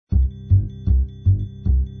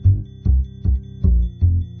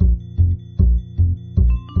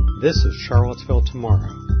This is Charlottesville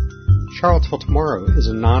Tomorrow. Charlottesville Tomorrow is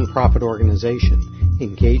a nonprofit organization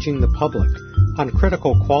engaging the public on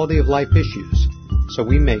critical quality of life issues so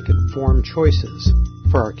we make informed choices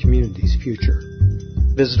for our community's future.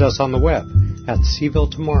 Visit us on the web at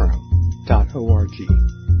cvilletomorrow.org.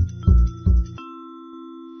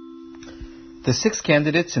 The 6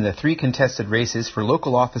 candidates in the 3 contested races for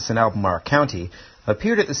local office in Albemarle County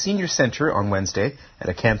appeared at the Senior Center on Wednesday at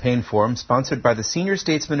a campaign forum sponsored by the Senior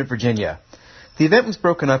Statesmen of Virginia. The event was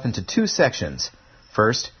broken up into 2 sections.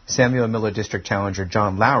 First, Samuel Miller District Challenger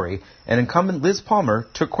John Lowry and incumbent Liz Palmer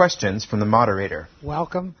took questions from the moderator.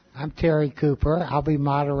 Welcome. I'm Terry Cooper. I'll be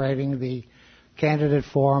moderating the candidate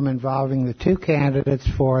forum involving the 2 candidates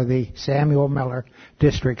for the Samuel Miller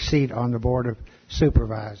District seat on the Board of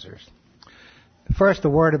Supervisors. First, a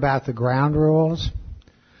word about the ground rules.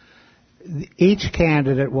 Each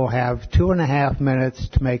candidate will have 2.5 minutes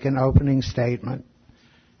to make an opening statement,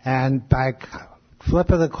 and by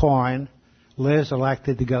flip of the coin, Liz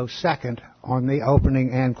elected to go second on the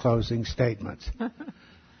opening and closing statements.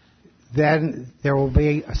 Then there will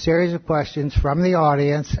be a series of questions from the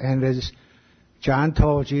audience, and as John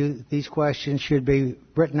told you, these questions should be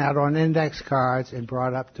written out on index cards and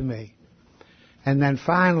brought up to me. And then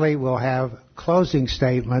finally, we'll have closing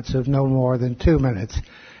statements of no more than 2 minutes.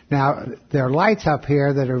 Now, there are lights up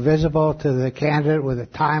here that are visible to the candidate with a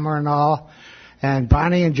timer and all. And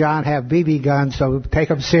Bonnie and John have BB guns, so take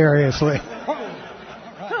them seriously.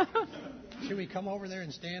 Right. Should we come over there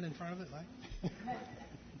and stand in front of it?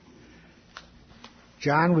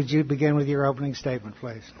 John, would you begin with your opening statement,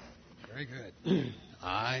 please? Very good.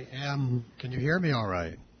 Can you hear me all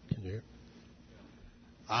right? Can you?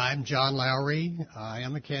 I'm John Lowry. I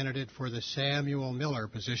am a candidate for the Samuel Miller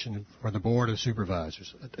position for the Board of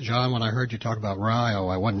Supervisors. John, when I heard you talk about Rio,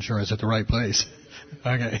 I wasn't sure I was at the right place.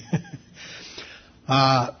 Okay.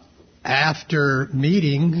 After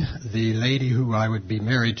meeting the lady who I would be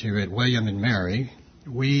married to at William and Mary,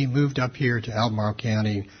 we moved up here to Albemarle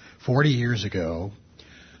County 40 years ago,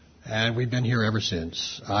 and we've been here ever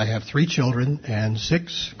since. I have 3 children and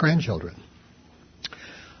 6 grandchildren.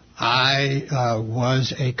 I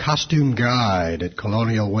was a costume guide at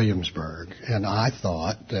Colonial Williamsburg, and I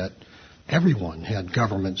thought that everyone had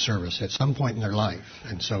government service at some point in their life.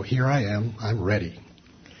 And so here I am. I'm ready.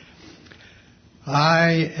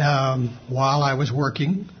 While I was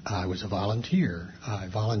working, I was a volunteer. I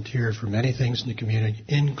volunteered for many things in the community,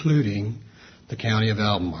 including the county of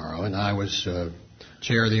Albemarle. And I was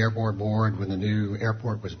chair of the airport board when the new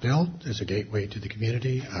airport was built as a gateway to the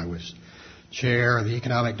community. I was chair of the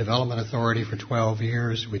Economic Development Authority for 12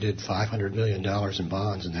 years. We did $500 million in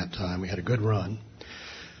bonds in that time. We had a good run.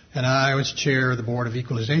 And I was chair of the Board of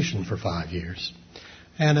Equalization for 5 years.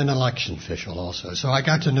 And an election official also. So I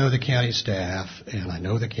got to know the county staff, and I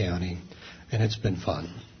know the county, and it's been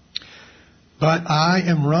fun. But I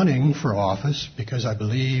am running for office because I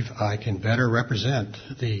believe I can better represent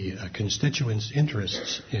the constituents'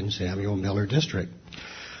 interests in Samuel Miller District.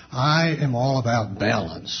 I am all about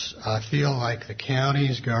balance. I feel like the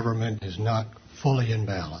county's government is not fully in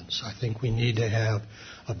balance. I think we need to have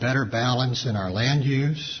a better balance in our land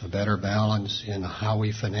use, a better balance in how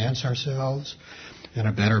we finance ourselves, and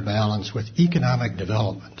a better balance with economic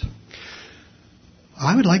development.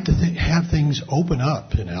 I would like to have things open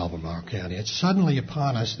up in Albemarle County. It's suddenly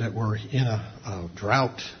upon us that we're in a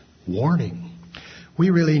drought warning. We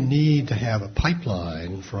really need to have a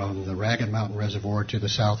pipeline from the Ragged Mountain Reservoir to the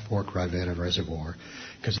South Fork Rivanna Reservoir,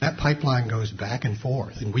 because that pipeline goes back and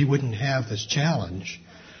forth, and we wouldn't have this challenge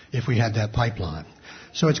if we had that pipeline.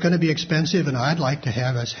 So it's going to be expensive, and I'd like to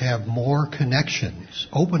have us have more connections,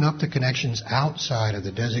 open up the connections outside of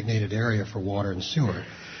the designated area for water and sewer.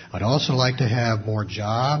 I'd also like to have more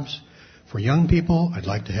jobs for young people. I'd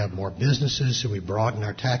like to have more businesses so we broaden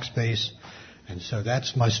our tax base. And so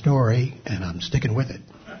that's my story, and I'm sticking with it.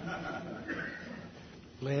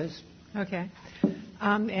 Liz? Okay.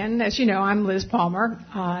 And as you know, I'm Liz Palmer,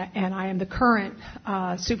 and I am the current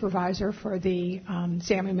supervisor for the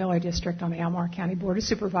Samuel Miller District on the Albemarle County Board of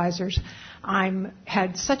Supervisors.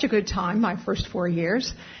 Had such a good time my first 4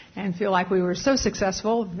 years and feel like we were so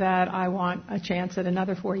successful that I want a chance at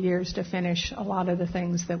another 4 years to finish a lot of the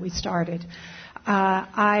things that we started.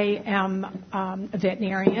 I am a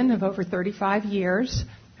veterinarian of over 35 years.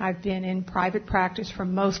 I've been in private practice for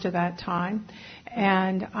most of that time,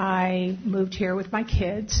 and I moved here with my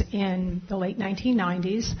kids in the late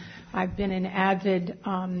 1990s. I've been an avid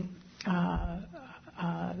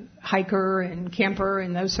hiker and camper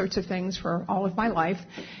and those sorts of things for all of my life.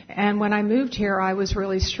 And when I moved here, I was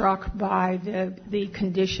really struck by the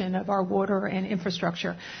condition of our water and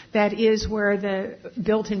infrastructure. That is where the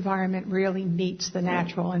built environment really meets the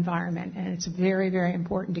natural environment. And it's very, very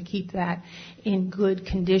important to keep that in good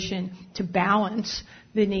condition to balance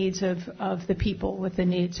the needs of the people with the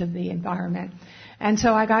needs of the environment. And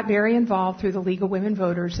so I got very involved through the League of Women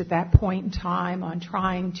Voters at that point in time on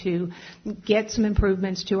trying to get some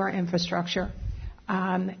improvements to our infrastructure.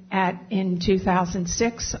 In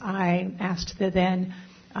 2006, I asked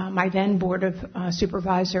my then Board of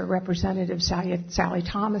Supervisor Representative Sally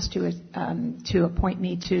Thomas to appoint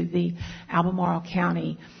me to the Albemarle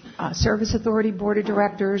County Service Authority Board of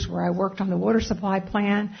Directors, where I worked on the water supply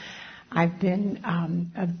plan. I've been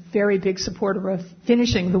a very big supporter of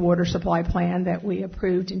finishing the water supply plan that we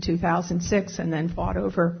approved in 2006 and then fought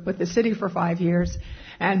over with the city for 5 years,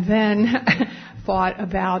 and then fought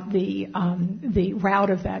about the route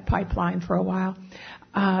of that pipeline for a while,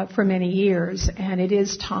 for many years. And it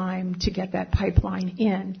is time to get that pipeline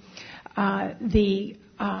in.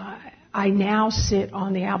 I now sit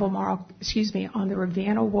on the on the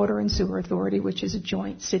Ravenna Water and Sewer Authority, which is a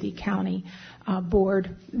joint city-county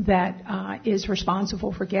board that is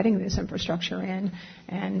responsible for getting this infrastructure in.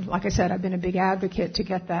 And like I said, I've been a big advocate to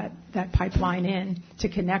get that pipeline in to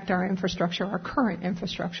connect our infrastructure, our current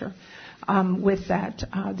infrastructure, with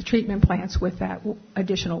the treatment plants with that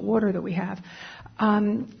additional water that we have.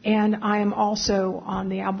 And I am also on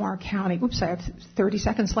the Albemarle County, I have 30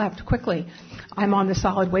 seconds left, quickly. I'm on the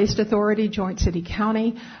Solid Waste Authority, joint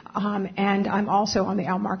city-county, and I'm also on the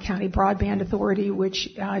Albemarle County Broadband Authority, which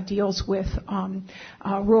deals with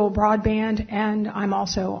rural broadband, and I'm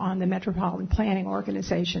also on the Metropolitan Planning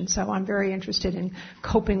Organization, so I'm very interested in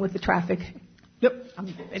coping with the traffic. Yep,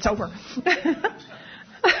 it's over.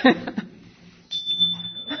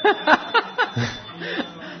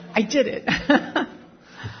 I did it.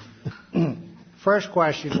 First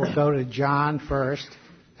question will go to John first,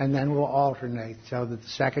 and then we'll alternate so that the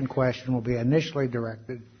second question will be initially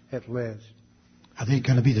directed at Liz. Are they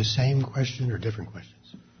going to be the same question or different questions?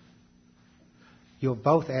 You'll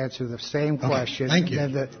both answer the same question. Thank you.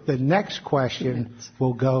 And the next question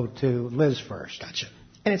will go to Liz first. Gotcha.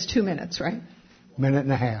 And it's 2 minutes, right? Minute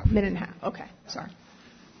and a half. Minute and a half. Okay, sorry.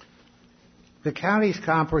 The county's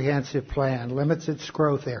comprehensive plan limits its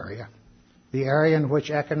growth area, the area in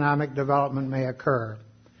which economic development may occur,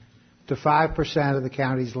 to 5% of the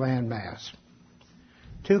county's land mass.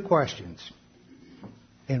 2 questions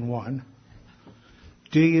in one.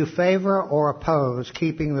 Do you favor or oppose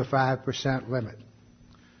keeping the 5% limit?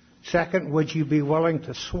 Second, would you be willing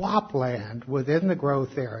to swap land within the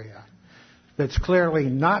growth area that's clearly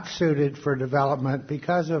not suited for development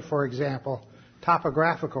because of, for example,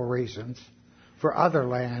 topographical reasons, for other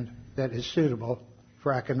land that is suitable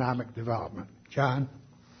for economic development? John?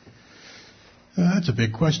 That's a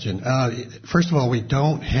big question. First of all, we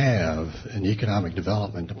don't have an economic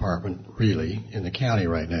development department, really, in the county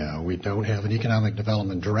right now. We don't have an economic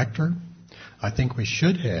development director. I think we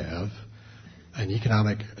should have an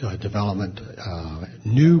economic development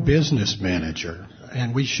new business manager,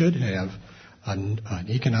 and we should have an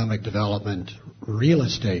economic development real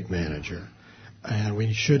estate manager, and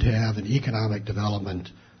we should have an economic development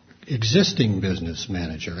existing business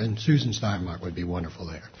manager, and Susan Steinmark would be wonderful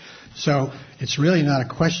there. So it's really not a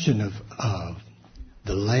question of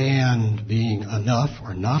the land being enough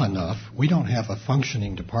or not enough. We don't have a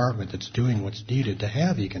functioning department that's doing what's needed to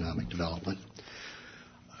have economic development.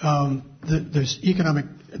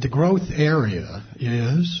 The growth area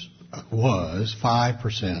was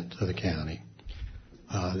 5% of the county.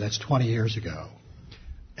 That's 20 years ago.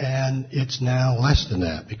 And it's now less than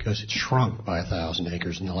that because it's shrunk by 1,000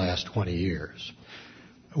 acres in the last 20 years.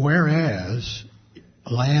 Whereas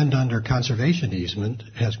land under conservation easement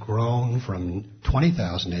has grown from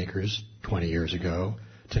 20,000 acres 20 years ago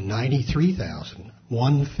to 93,000,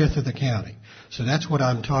 1/5 of the county. So that's what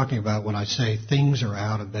I'm talking about when I say things are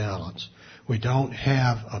out of balance. We don't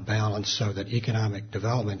have a balance so that economic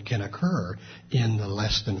development can occur in the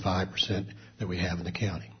less than 5% that we have in the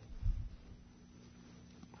county.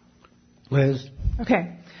 Liz?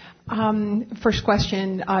 Okay. First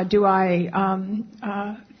question, do I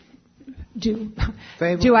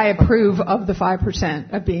approve of the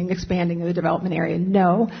 5% of being expanding in the development area?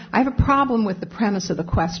 No. I have a problem with the premise of the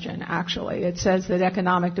question, actually. It says that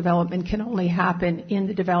economic development can only happen in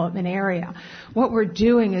the development area. What we're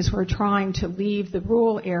doing is we're trying to leave the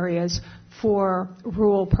rural areas for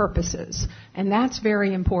rural purposes. And that's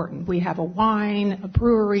very important. We have a wine, a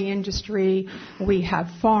brewery industry. We have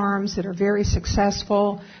farms that are very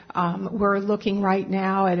successful. We're looking right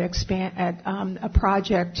now at a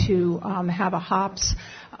project to have a hops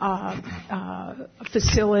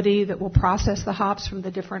facility that will process the hops from the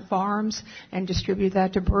different farms and distribute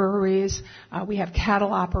that to breweries. We have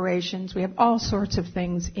cattle operations. We have all sorts of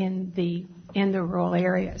things in the rural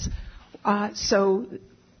areas. So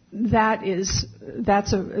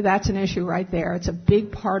that's an issue right there. It's a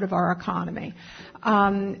big part of our economy.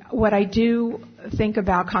 What I do think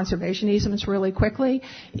about conservation easements really quickly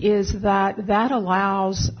is that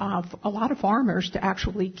allows a lot of farmers to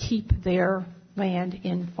actually keep their land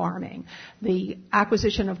in farming. The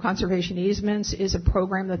acquisition of conservation easements is a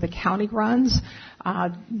program that the county runs.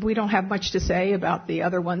 We don't have much to say about the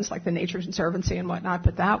other ones like the Nature Conservancy and whatnot,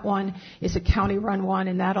 but that one is a county-run one,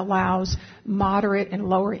 and that allows moderate and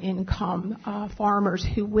lower income farmers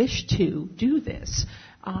who wish to do this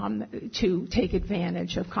to take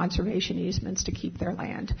advantage of conservation easements to keep their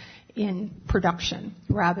land in production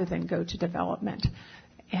rather than go to development.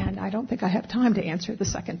 And I don't think I have time to answer the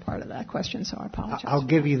second part of that question, so I apologize. I'll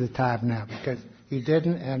give you the time now because you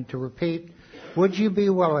didn't. And to repeat, would you be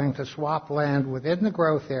willing to swap land within the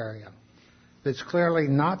growth area that's clearly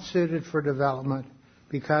not suited for development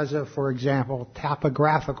because of, for example,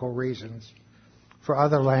 topographical reasons for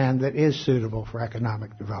other land that is suitable for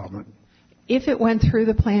economic development? If it went through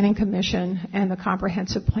the Planning Commission and the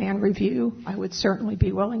Comprehensive Plan Review, I would certainly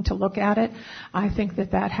be willing to look at it. I think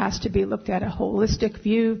that has to be looked at a holistic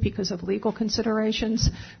view because of legal considerations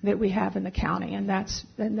that we have in the county, and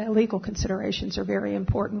the legal considerations are very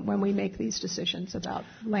important when we make these decisions about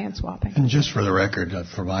land swapping. And just for the record,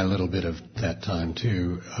 for my little bit of that time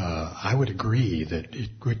too, I would agree that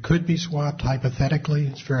it could be swapped hypothetically.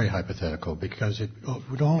 It's very hypothetical because it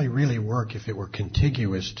would only really work if it were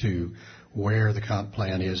contiguous to where the comp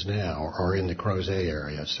plan is now or in the Crozet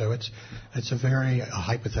area. So it's a very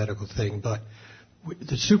hypothetical thing, but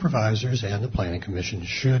the supervisors and the Planning Commission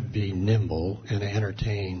should be nimble and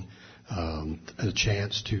entertain a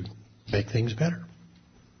chance to make things better.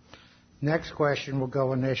 Next question will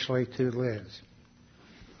go initially to Liz.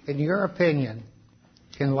 In your opinion,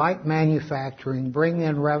 can light manufacturing bring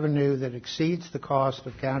in revenue that exceeds the cost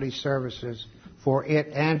of county services for it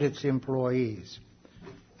and its employees?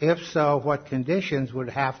 If so, what conditions would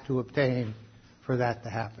have to obtain for that to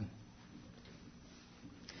happen?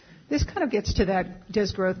 This kind of gets to that,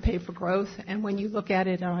 does growth pay for growth? And when you look at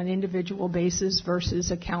it on an individual basis versus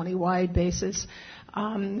a county-wide basis,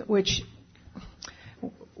 which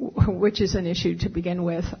is an issue to begin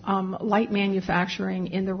with, light manufacturing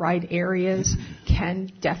in the right areas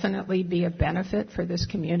can definitely be a benefit for this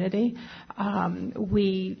community.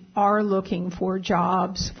 We are looking for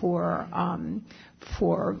jobs for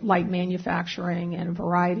light manufacturing and a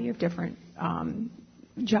variety of different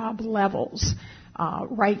job levels.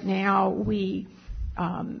 Right now, we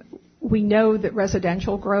know that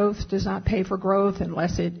residential growth does not pay for growth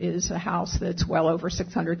unless it is a house that's well over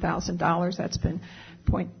 $600,000. That's been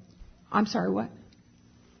I'm sorry, what?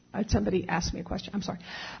 Somebody asked me a question. I'm sorry.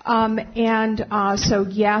 So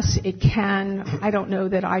yes, it can. I don't know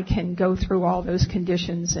that I can go through all those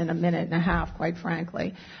conditions in a minute and a half, quite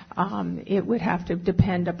frankly. It would have to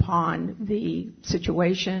depend upon the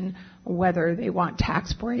situation, whether they want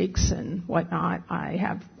tax breaks and whatnot. I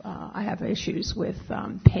have issues with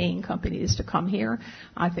paying companies to come here.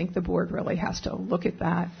 I think the board really has to look at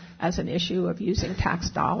that as an issue of using tax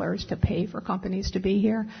dollars to pay for companies to be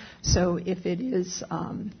here. So if it is,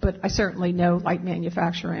 but I certainly know light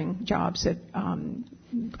manufacturing jobs at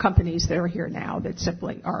companies that are here now that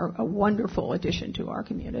simply are a wonderful addition to our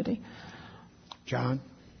community. John?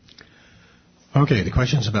 Okay, the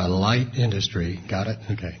question's about light industry. Got it?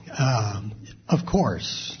 Okay. Of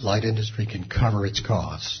course, light industry can cover its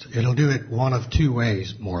costs. It'll do it one of two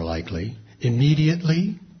ways, more likely.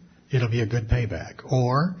 Immediately, it'll be a good payback.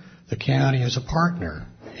 Or the county is a partner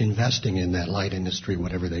investing in that light industry,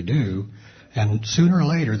 whatever they do, and sooner or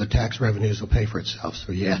later, the tax revenues will pay for itself.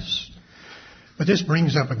 So yes. But this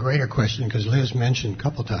brings up a greater question because Liz mentioned a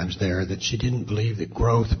couple times there that she didn't believe that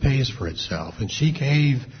growth pays for itself. And she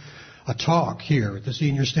gave a talk here at the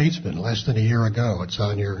Senior Statesman less than a year ago. It's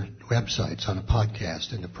on your website. It's on a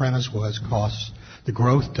podcast. And the premise was the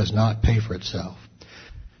growth does not pay for itself.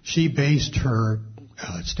 She based her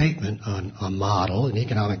statement on a model, an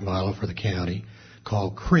economic model for the county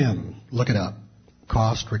called CRIM. Look it up.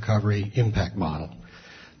 Cost Recovery Impact Model.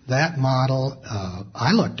 That model,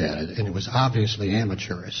 I looked at it, and it was obviously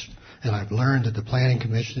amateurish. And I've learned that the Planning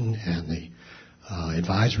Commission and the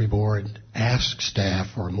advisory board asked staff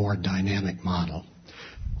for a more dynamic model.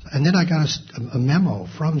 And then I got a memo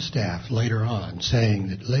from staff later on saying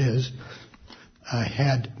that Liz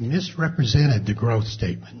had misrepresented the growth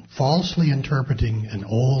statement, falsely interpreting an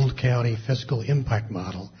old county fiscal impact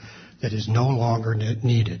model that is no longer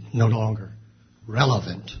needed, no longer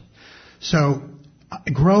relevant. So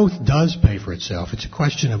growth does pay for itself. It's a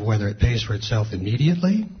question of whether it pays for itself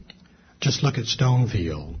immediately. Just look at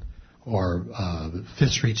Stonefield or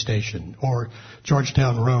Fifth Street Station or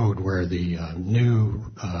Georgetown Road where the new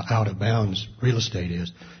out-of-bounds real estate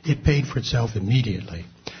is. It paid for itself immediately.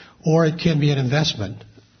 Or it can be an investment,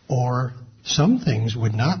 or some things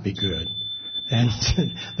would not be good. And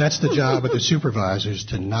that's the job of the supervisors,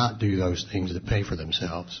 to not do those things that pay for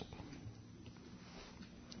themselves.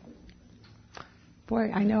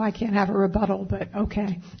 Boy, I know I can't have a rebuttal, but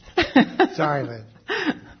okay. Sorry, Liz.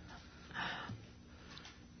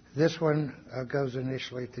 This one goes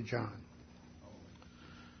initially to John.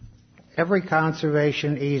 Every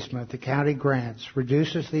conservation easement the county grants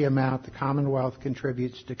reduces the amount the Commonwealth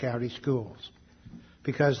contributes to county schools,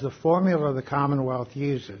 because the formula the Commonwealth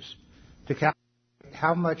uses to calculate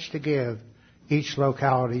how much to give each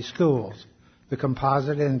locality's schools, the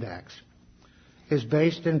composite index, is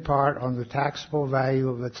based in part on the taxable value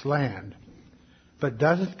of its land, but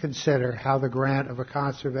doesn't consider how the grant of a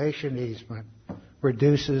conservation easement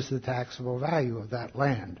reduces the taxable value of that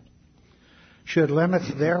land. Should limits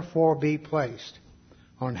therefore be placed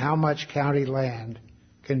on how much county land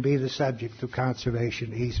can be the subject of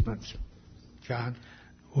conservation easements? John?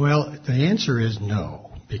 Well, the answer is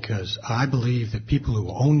no, because I believe that people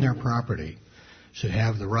who own their property should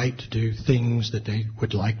have the right to do things that they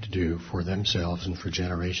would like to do for themselves and for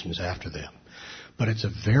generations after them. But it's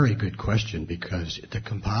a very good question, because the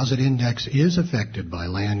composite index is affected by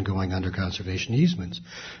land going under conservation easements.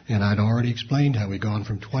 And I'd already explained how we've gone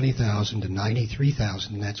from 20,000 to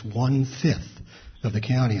 93,000. That's 1/5 of the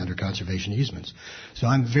county under conservation easements. So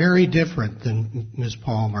I'm very different than Ms.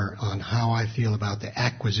 Palmer on how I feel about the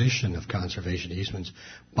acquisition of conservation easements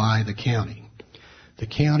by the county. The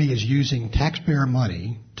county is using taxpayer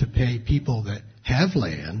money to pay people that have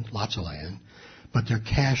land, lots of land, but they're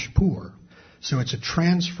cash poor. So it's a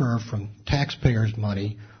transfer from taxpayers'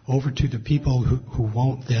 money over to the people who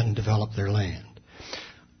won't then develop their land.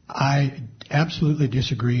 I absolutely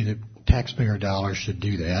disagree that taxpayer dollars should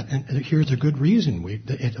do that, and here's a good reason.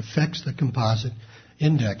 It affects the composite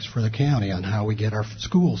index for the county on how we get our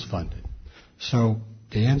schools funded. So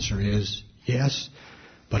the answer is yes,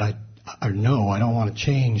 but no, I don't want to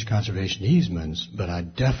change conservation easements, but I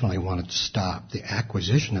definitely want to stop the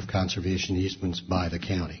acquisition of conservation easements by the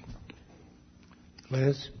county.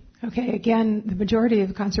 Liz? Okay, again, the majority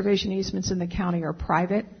of conservation easements in the county are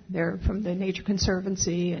private. They're from the Nature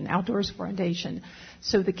Conservancy and Outdoors Foundation.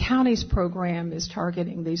 So the county's program is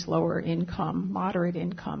targeting these lower income, moderate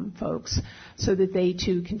income folks so that they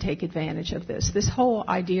too can take advantage of this. This whole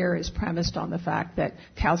idea is premised on the fact that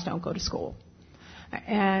cows don't go to school.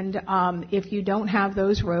 And if you don't have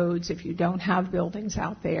those roads, if you don't have buildings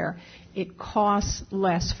out there, it costs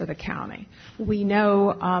less for the county. We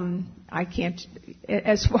know,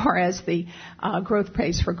 as far as the growth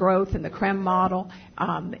pays for growth and the CREM model,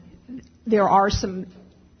 there are some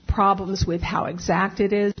problems with how exact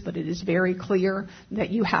it is, but it is very clear that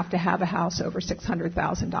you have to have a house over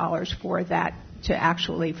 $600,000 for that to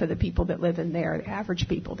actually, for the people that live in there, the average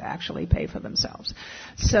people, to actually pay for themselves.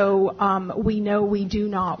 So we know we do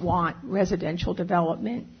not want residential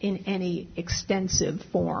development in any extensive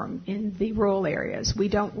form in the rural areas. We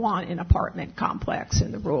don't want an apartment complex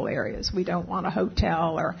in the rural areas. We don't want a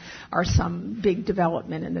hotel or some big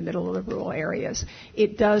development in the middle of the rural areas.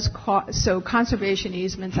 It does so conservation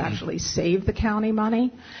easements actually save the county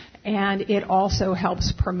money. And it also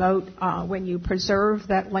helps promote, when you preserve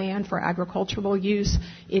that land for agricultural use,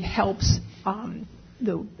 it helps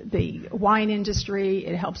the wine industry,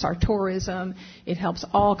 it helps our tourism, it helps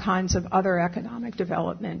all kinds of other economic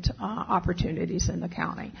development opportunities in the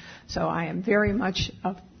county. So I am very much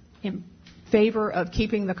in favor of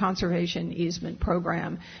keeping the conservation easement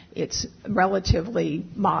program. It's relatively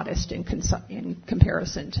modest in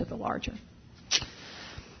comparison to the larger.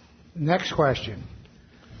 Next question.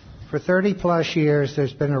 For 30-plus years,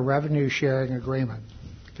 there's been a revenue-sharing agreement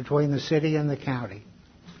between the city and the county,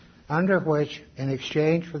 under which, in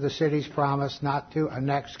exchange for the city's promise not to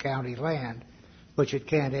annex county land, which it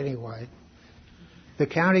can't anyway, the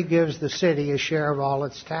county gives the city a share of all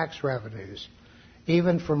its tax revenues,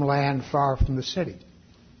 even from land far from the city.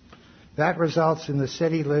 That results in the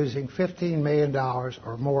city losing $15 million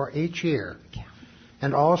or more each year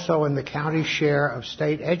and also in the county's share of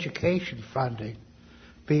state education funding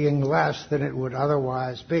being less than it would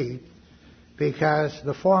otherwise be because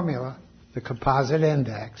the formula, the composite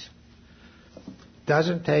index,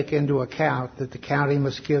 doesn't take into account that the county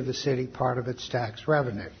must give the city part of its tax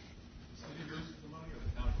revenue.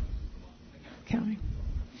 County.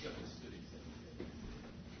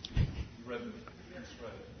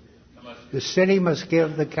 The city must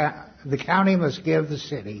give the county must give the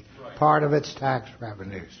city part of its tax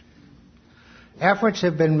revenues. Efforts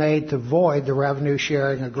have been made to void the revenue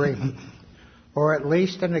sharing agreement, or at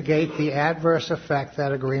least to negate the adverse effect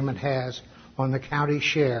that agreement has on the county's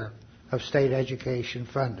share of state education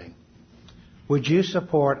funding. Would you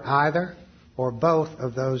support either or both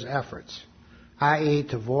of those efforts, i.e.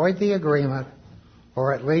 to void the agreement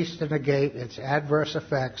or at least to negate its adverse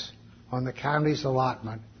effects on the county's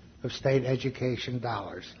allotment of state education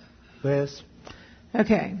dollars? Liz?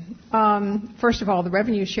 Okay. First of all, the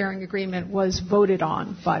revenue sharing agreement was voted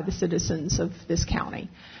on by the citizens of this county,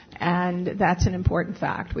 and that's an important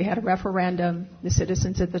fact. We had a referendum. The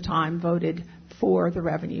citizens at the time voted for the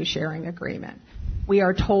revenue sharing agreement. We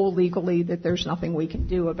are told legally that there's nothing we can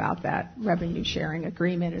do about that revenue sharing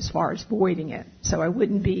agreement as far as voiding it. So I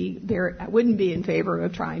wouldn't be in favor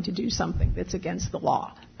of trying to do something that's against the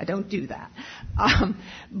law. I don't do that.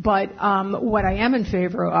 But what I am in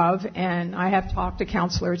favor of, and I have talked to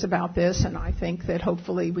counselors about this, and I think that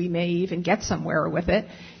hopefully we may even get somewhere with it,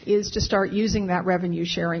 is to start using that revenue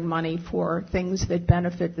sharing money for things that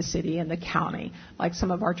benefit the city and the county, like some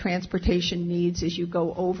of our transportation needs as you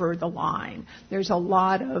go over the line. There's a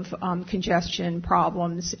lot of congestion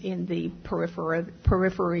problems in the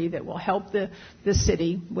periphery that will help the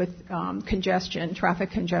city with congestion, traffic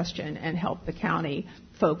congestion, and help the county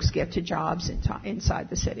folks get to jobs inside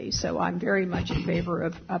the city. So I'm very much in favor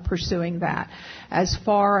of pursuing that. As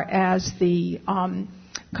far as the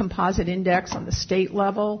composite index on the state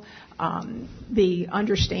level, the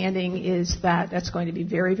understanding is that that's going to be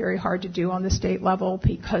very, very hard to do on the state level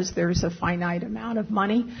because there's a finite amount of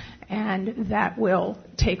money, and that will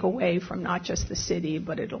take away from not just the city,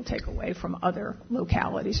 but it'll take away from other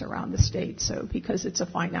localities around the state. So because it's a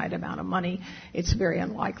finite amount of money, it's very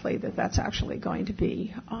unlikely that that's actually going to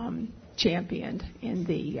be championed in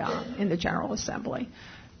the General Assembly.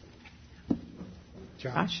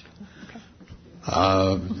 Josh?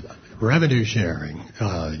 Revenue sharing.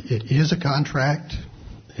 It is a contract.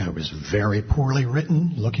 It was very poorly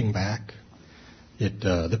written, looking back.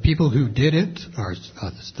 The people who did it are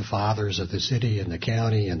the fathers of the city and the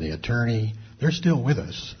county and the attorney. They're still with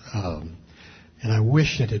us. And I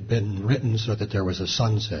wish it had been written so that there was a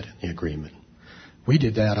sunset in the agreement. We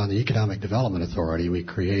did that on the Economic Development Authority. We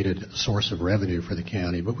created a source of revenue for the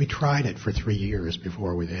county, but we tried it for 3 years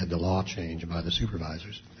before we had the law changed by the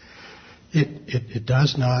supervisors. It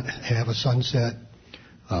does not have a sunset.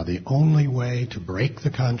 The only way to break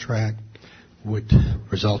the contract would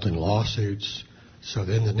result in lawsuits. So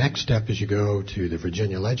then the next step is you go to the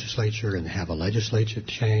Virginia legislature and have a legislative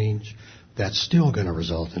change. That's still going to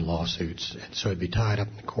result in lawsuits. And so it'd be tied up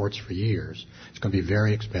in the courts for years. It's going to be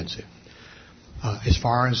very expensive. As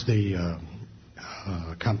far as the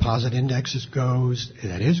composite indexes goes,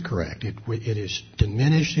 that is correct. It is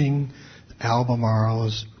diminishing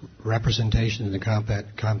Albemarle's representation in the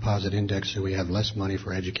composite index, so we have less money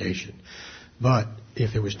for education. But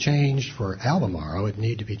if it was changed for Albemarle, it would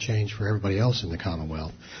need to be changed for everybody else in the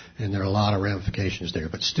Commonwealth. And there are a lot of ramifications there.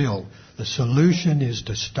 But still, the solution is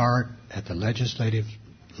to start at the legislative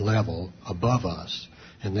level above us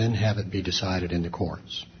and then have it be decided in the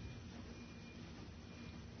courts.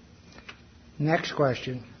 Next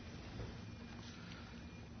question.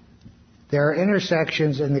 There are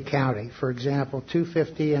intersections in the county, for example,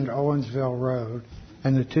 250 and Owensville Road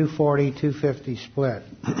and the 240-250 split,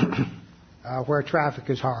 where traffic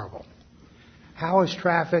is horrible. How is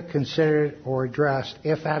traffic considered or addressed,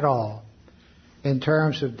 if at all, in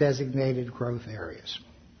terms of designated growth areas?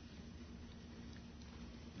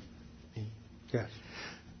 Yes.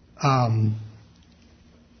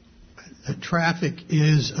 Traffic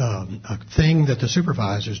is a thing that the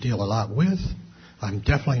supervisors deal a lot with. I'm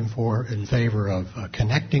definitely in favor of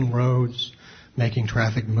connecting roads, making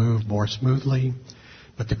traffic move more smoothly.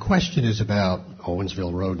 But the question is about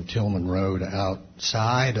Owensville Road and Tillman Road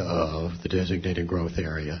outside of the designated growth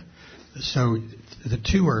area. So the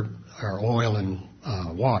two are oil and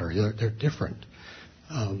water. They're different.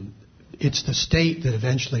 It's the state that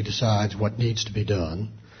eventually decides what needs to be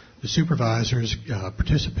done. the supervisors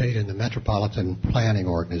participate in the Metropolitan Planning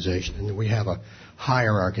Organization, and we have a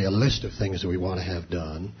hierarchy, a list of things that we want to have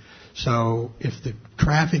done. So if the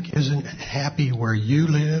traffic isn't happy where you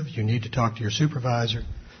live, you need to talk to your supervisor.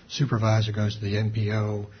 Supervisor goes to the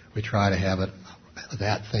MPO. We try to have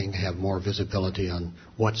that thing have more visibility on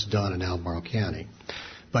what's done in Albemarle County.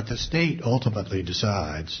 But the state ultimately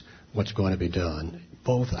decides what's going to be done,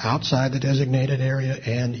 both outside the designated area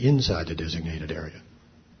and inside the designated area.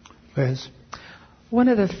 Liz? One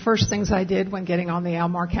of the first things I did when getting on the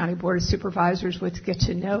Albemarle County Board of Supervisors was to get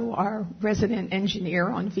to know our resident engineer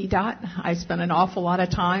on VDOT. I spent an awful lot of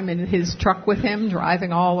time in his truck with him,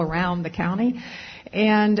 driving all around the county.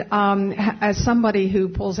 And as somebody who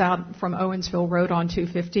pulls out from Owensville Road on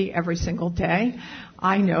 250 every single day,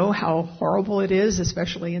 I know how horrible it is,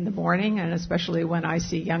 especially in the morning, and especially when I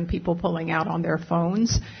see young people pulling out on their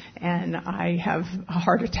phones, and I have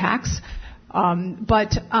heart attacks.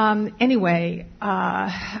 Anyway,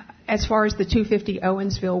 as far as the 250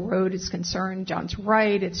 Owensville Road is concerned, John's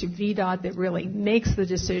right. It's VDOT that really makes the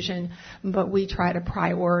decision, but we try to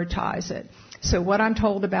prioritize it. So what I'm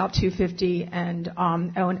told about 250 and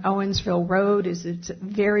Owensville Road is it's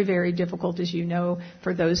very, very difficult, as you know,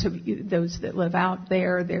 for those that live out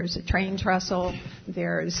there. There's a train trestle.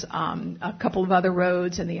 There's a couple of other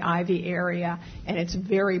roads in the Ivy area, and it's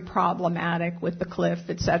very problematic with the cliff,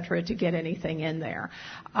 et cetera, to get anything in there.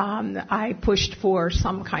 I pushed for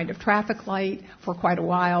some kind of traffic light for quite a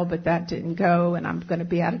while, but that didn't go, and I'm going to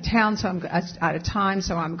be out of town, so I'm out of time,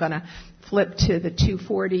 so I'm going to flip to the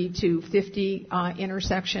 240-250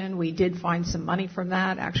 intersection. We did find some money from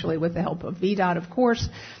that, actually with the help of VDOT, of course,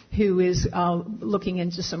 who is looking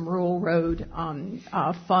into some rural road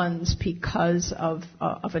funds because of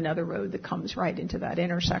another road that comes right into that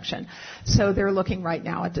intersection. So they're looking right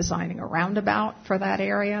now at designing a roundabout for that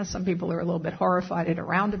area. Some people are a little bit horrified at a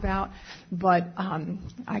roundabout, but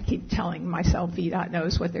I keep telling myself VDOT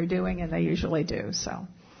knows what they're doing, and they usually do. So.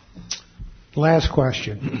 Last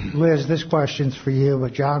question. Liz, this question's for you,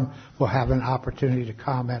 but John will have an opportunity to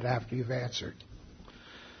comment after you've answered.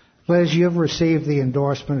 Liz, you've received the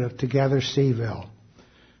endorsement of Together Seaville,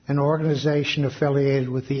 an organization affiliated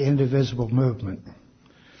with the Indivisible movement.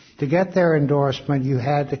 To get their endorsement, you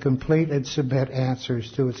had to complete and submit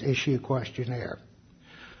answers to its issue questionnaire.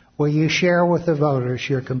 Will you share with the voters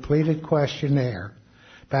your completed questionnaire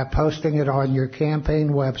by posting it on your campaign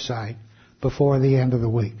website before the end of the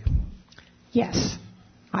week? Yes.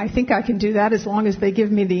 I think I can do that as long as they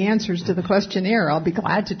give me the answers to the questionnaire. I'll be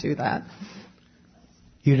glad to do that.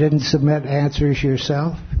 You didn't submit answers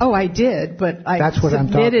yourself? Oh, I did, but I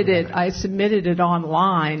submitted it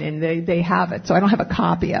online, and they have it, so I don't have a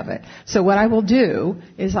copy of it. So what I will do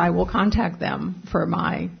is I will contact them for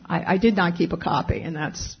I did not keep a copy, and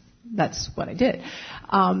that's what I did.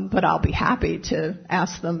 But I'll be happy to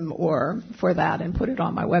ask them for that and put it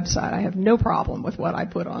on my website. I have no problem with what I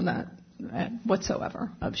put on that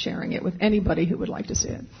whatsoever, of sharing it with anybody who would like to see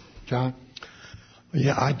it. John?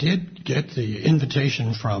 Yeah, I did get the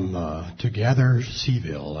invitation from Together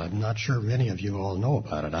Seaville. I'm not sure many of you all know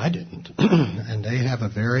about it. I didn't. And they have a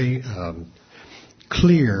very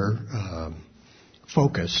clear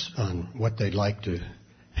focus on what they'd like to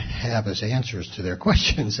have as answers to their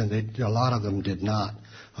questions, and a lot of them did not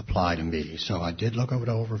apply to me. So I did look it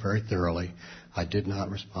over very thoroughly. I did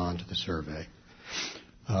not respond to the survey.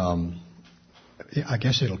 I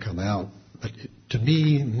guess it'll come out, but to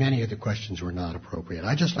me, many of the questions were not appropriate.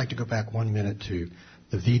 I'd just like to go back 1 minute to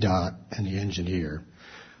the VDOT and the engineer.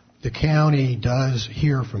 The county does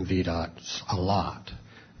hear from VDOT a lot,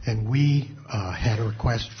 and we had a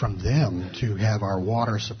request from them to have our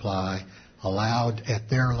water supply allowed at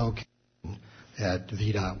their location at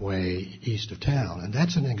VDOT Way east of town. And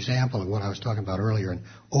that's an example of what I was talking about earlier in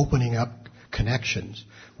opening up connections.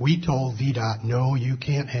 We told VDOT, no, you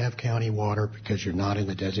can't have county water because you're not in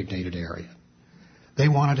the designated area. They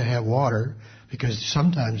wanted to have water because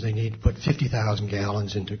sometimes they need to put 50,000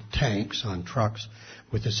 gallons into tanks on trucks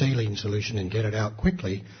with a saline solution and get it out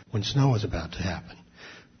quickly when snow is about to happen.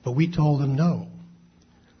 But we told them no.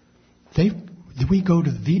 We go to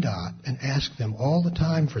VDOT and ask them all the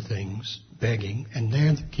time for things, begging, and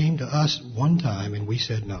they came to us one time and we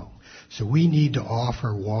said no. So we need to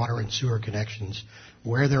offer water and sewer connections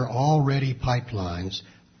where there are already pipelines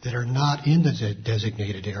that are not in the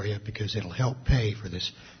designated area because it'll help pay for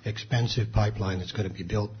this expensive pipeline that's going to be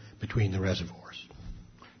built between the reservoirs.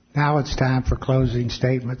 Now it's time for closing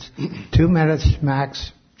statements. 2 minutes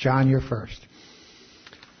max. John, you're first.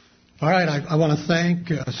 All right, I want to thank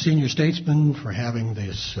Senior Statesman for having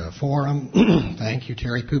this forum. Thank you,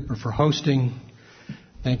 Terry Cooper, for hosting.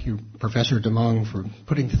 Thank you, Professor DeMong, for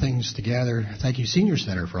putting things together. Thank you, Senior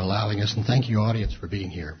Center, for allowing us, and thank you, audience, for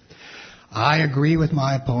being here. I agree with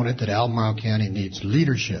my opponent that Albemarle County needs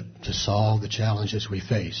leadership to solve the challenges we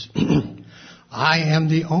face. I am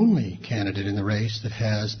the only candidate in the race that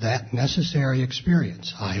has that necessary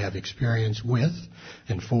experience. I have experience with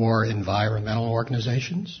and for environmental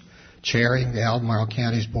organizations, chairing the Albemarle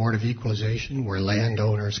County's Board of Equalization, where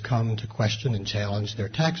landowners come to question and challenge their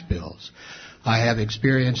tax bills. I have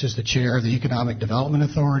experience as the chair of the Economic Development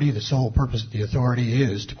Authority. The sole purpose of the authority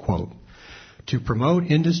is, to quote, to promote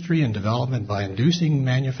industry and development by inducing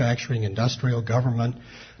manufacturing, industrial, government,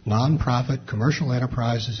 nonprofit, commercial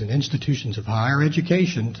enterprises, and institutions of higher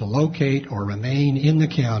education to locate or remain in the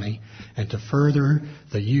county and to further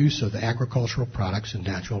the use of agricultural products and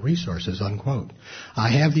natural resources, unquote. I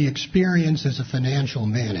have the experience as a financial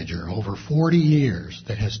manager over 40 years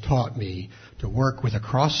that has taught me to work with a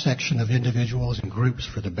cross-section of individuals and groups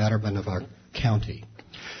for the betterment of our county.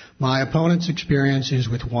 My opponent's experience is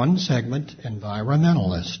with one segment,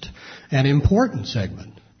 environmentalist, an important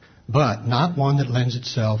segment, but not one that lends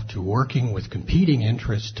itself to working with competing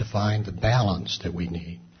interests to find the balance that we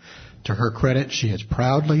need. To her credit, she has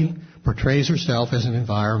proudly portrays herself as an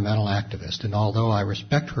environmental activist, and although I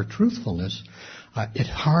respect her truthfulness, it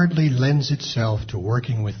hardly lends itself to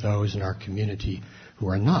working with those in our community who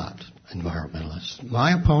are not environmentalists.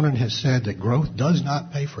 My opponent has said that growth does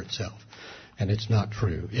not pay for itself, and it's not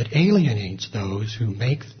true. It alienates those who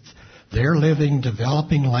make their living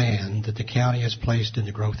developing land that the county has placed in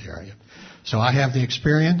the growth area. So I have the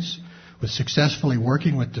experience with successfully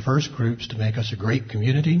working with diverse groups to make us a great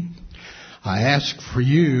community. I ask for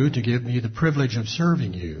you to give me the privilege of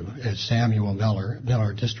serving you as Samuel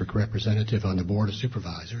Miller District Representative on the Board of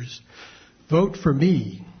Supervisors. Vote for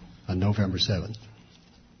me on November 7th.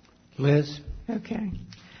 Liz? Okay.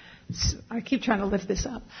 So I keep trying to lift this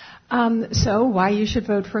up. So why you should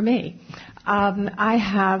vote for me?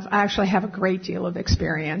 I actually have a great deal of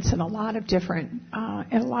experience in a lot of different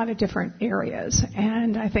areas,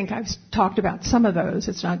 and I think I've talked about some of those.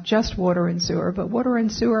 It's not just water and sewer, but water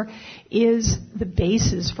and sewer is the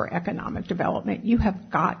basis for economic development. You have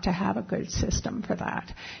got to have a good system for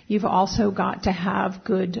that. You've also got to have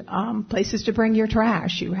good places to bring your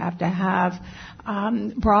trash. You have to have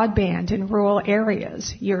broadband in rural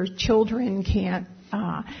areas. Your children can't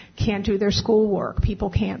do their schoolwork. People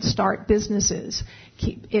can't start businesses.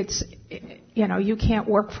 You can't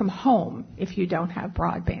work from home if you don't have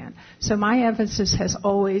broadband. So my emphasis has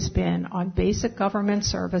always been on basic government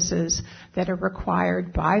services that are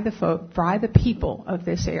required by the people of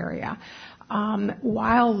this area,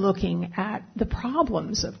 while looking at the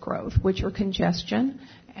problems of growth, which are congestion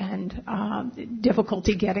and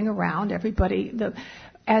difficulty getting around.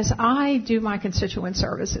 As I do my constituent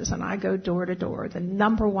services and I go door to door, the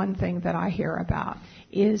number one thing that I hear about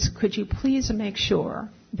is, could you please make sure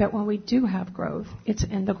that when we do have growth, it's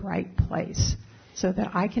in the right place so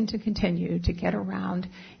that I can continue to get around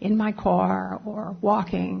in my car or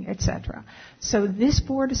walking, etc. So this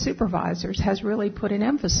Board of Supervisors has really put an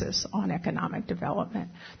emphasis on economic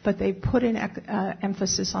development, but they put an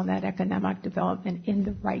emphasis on that economic development in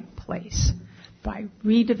the right place, by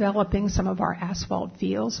redeveloping some of our asphalt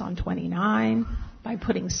fields on 29, by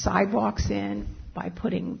putting sidewalks in, by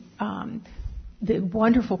putting the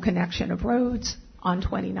wonderful connection of roads on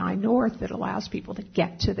 29 North that allows people to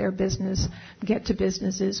get to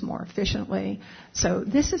businesses more efficiently. So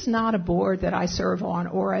this is not a board that I serve on,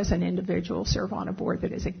 or as an individual serve on a board,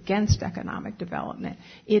 that is against economic development.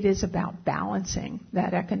 It is about balancing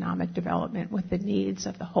that economic development with the needs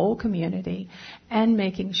of the whole community and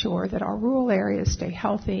making sure that our rural areas stay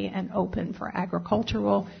healthy and open for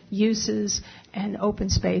agricultural uses and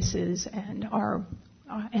open spaces and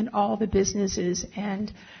all the businesses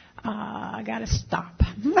and I got to stop.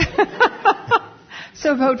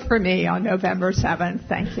 So vote for me on November 7th.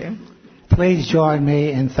 Thank you. Please join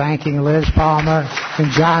me in thanking Liz Palmer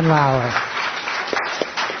and John Lauer.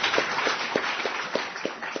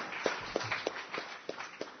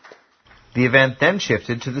 The event then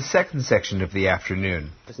shifted to the second section of the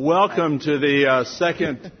afternoon. Welcome to the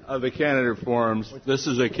second of the candidate forums. This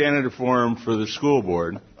is a candidate forum for the school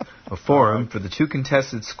board. A forum for the two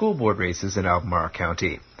contested school board races in Albemarle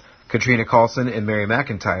County. Katrina Carlson and Mary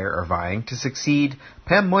McIntyre are vying to succeed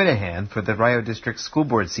Pam Moynihan for the Rio District School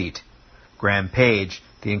Board seat. Graham Page,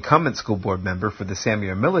 the incumbent school board member for the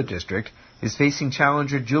Samuel Miller District, is facing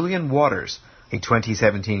challenger Julian Waters, a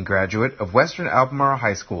 2017 graduate of Western Albemarle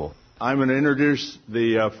High School. I'm going to introduce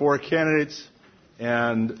the four candidates,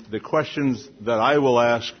 and the questions that I will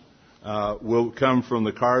ask will come from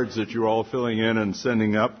the cards that you're all filling in and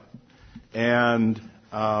sending up. And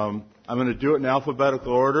I'm going to do it in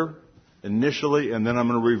alphabetical order initially, and then I'm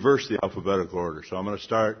going to reverse the alphabetical order. So I'm going to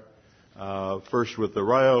start first with the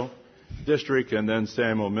Rio district and then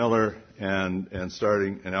Samuel Miller and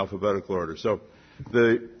starting in alphabetical order. So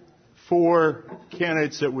the 4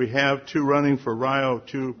 candidates that we have, 2 running for Rio,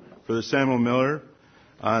 2 for the Samuel Miller.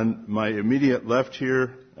 On my immediate left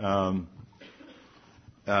here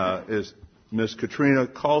is Ms. Katrina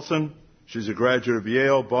Carlson. She's a graduate of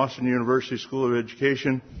Yale, Boston University School of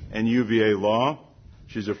Education, and UVA Law.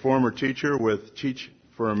 She's a former teacher with Teach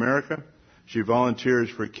for America. She volunteers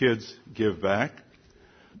for Kids Give Back.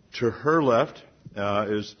 To her left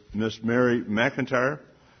is Miss Mary McIntyre,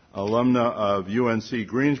 alumna of UNC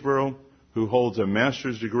Greensboro, who holds a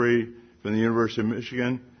master's degree from the University of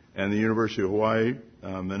Michigan and the University of Hawaii,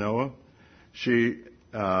 Manoa. She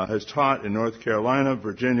has taught in North Carolina,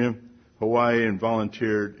 Virginia, Hawaii, and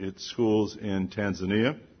volunteered at schools in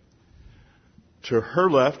Tanzania. To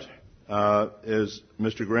her left is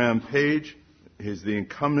Mr. Graham Page. He's the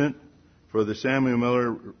incumbent for the Samuel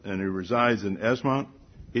Miller, and he resides in Esmont.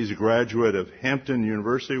 He's a graduate of Hampton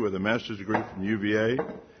University with a master's degree from UVA.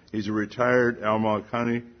 He's a retired Albemarle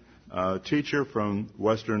County teacher from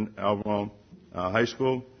Western Albemarle High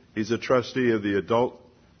School. He's a trustee of the adult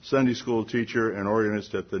Sunday school teacher and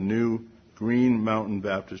organist at the new Green Mountain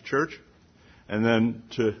Baptist Church. And then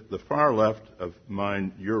to the far left of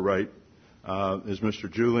mine, your right, is Mr.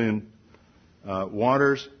 Julian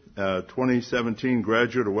Waters, 2017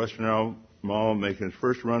 graduate of Western Albemarle, making his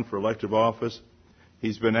first run for elective office.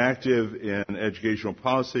 He's been active in educational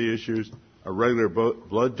policy issues, a regular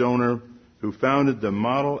blood donor who founded the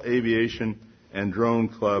Model Aviation and Drone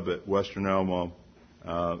Club at Western Albemarle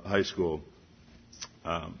High School.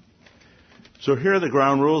 So here are the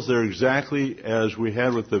ground rules. They're exactly as we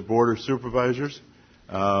had with the Board of Supervisors.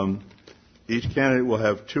 Each candidate will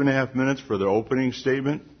have 2.5 minutes for their opening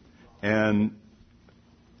statement and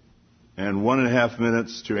 1.5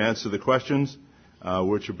 minutes to answer the questions,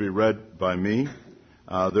 which will be read by me.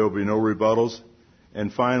 There will be no rebuttals.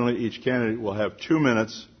 And finally, each candidate will have 2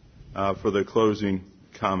 minutes for their closing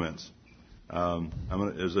comments. As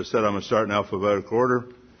I said, I'm going to start in alphabetical order.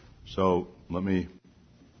 So let me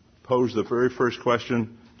pose the very first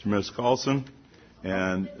question to Ms. Carlson.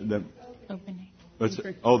 And then,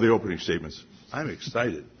 the opening statements. I'm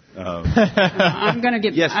excited. I'm going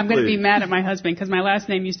to Yes, I'm going to be mad at my husband because my last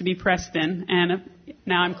name used to be Preston, and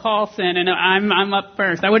now I'm Carlson, and I'm up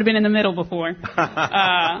first. I would have been in the middle before.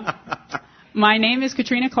 My name is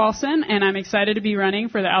Katrina Carlson, and I'm excited to be running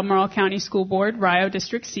for the Albemarle County School Board Rio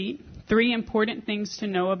District seat. 3 important things to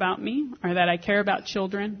know about me are that I care about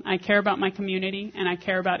children, I care about my community, and I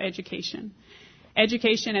care about education.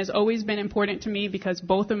 Education has always been important to me because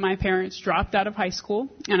both of my parents dropped out of high school,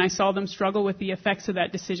 and I saw them struggle with the effects of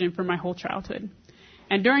that decision for my whole childhood.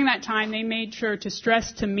 And during that time, they made sure to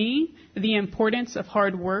stress to me the importance of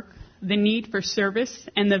hard work, the need for service,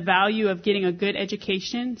 and the value of getting a good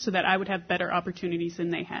education so that I would have better opportunities than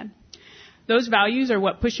they had. Those values are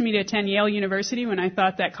what pushed me to attend Yale University when I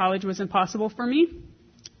thought that college was impossible for me,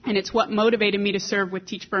 and it's what motivated me to serve with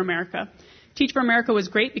Teach for America. Teach for America was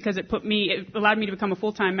great because it allowed me to become a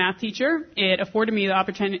full-time math teacher. It afforded me the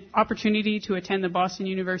opportunity to attend the Boston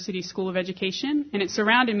University School of Education, and it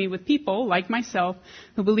surrounded me with people like myself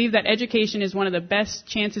who believe that education is one of the best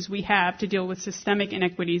chances we have to deal with systemic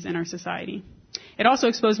inequities in our society. It also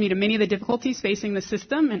exposed me to many of the difficulties facing the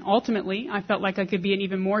system, and ultimately, I felt like I could be an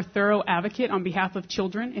even more thorough advocate on behalf of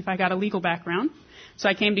children if I got a legal background. So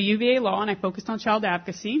I came to UVA Law, and I focused on child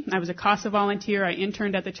advocacy. I was a CASA volunteer. I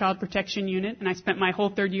interned at the Child Protection Unit, and I spent my whole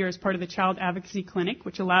 3rd year as part of the Child Advocacy Clinic,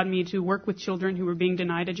 which allowed me to work with children who were being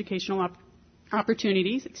denied educational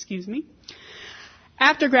opportunities.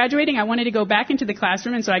 After graduating, I wanted to go back into the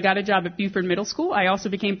classroom, and so I got a job at Buford Middle School. I also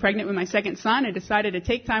became pregnant with my second son and decided to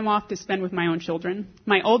take time off to spend with my own children.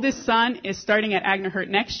 My oldest son is starting at Agner-Hurt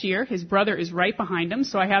next year. His brother is right behind him,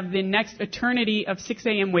 so I have the next eternity of 6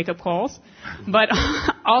 a.m. wake-up calls, but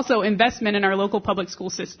also investment in our local public school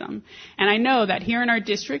system. And I know that here in our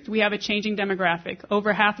district, we have a changing demographic.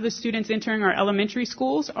 Over half of the students entering our elementary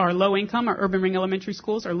schools are low income. Our urban ring elementary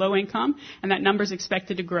schools are low income, and that number is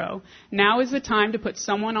expected to grow. Now is the time to put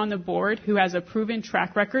someone on the board who has a proven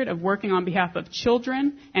track record of working on behalf of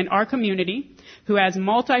children and our community, who has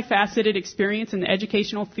multifaceted experience in the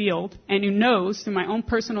educational field, and who knows through my own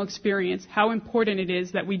personal experience how important it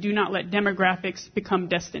is that we do not let demographics become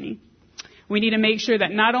destiny. We need to make sure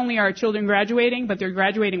that not only are our children graduating, but they're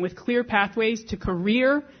graduating with clear pathways to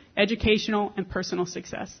career, educational, and personal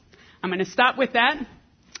success. I'm going to stop with that.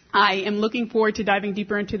 I am looking forward to diving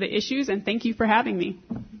deeper into the issues, and thank you for having me.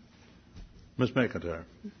 Ms. McIntyre.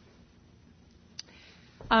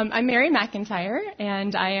 I'm Mary McIntyre,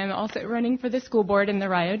 and I am also running for the school board in the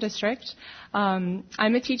Rio district. I'm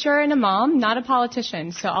a teacher and a mom, not a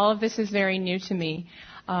politician, so all of this is very new to me.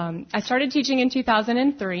 I started teaching in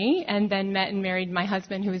 2003 and then met and married my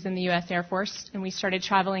husband, who was in the U.S. Air Force, and we started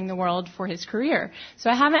traveling the world for his career. So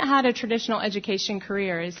I haven't had a traditional education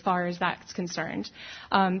career as far as that's concerned.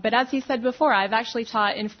 But as he said before, I've actually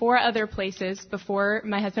taught in 4 other places before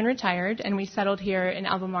my husband retired, and we settled here in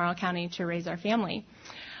Albemarle County to raise our family.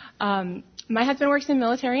 My husband works in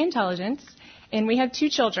military intelligence, and we have 2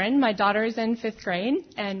 children. My daughter is in 5th grade,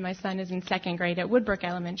 and my son is in 2nd grade at Woodbrook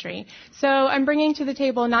Elementary. So I'm bringing to the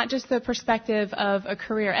table not just the perspective of a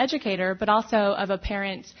career educator, but also of a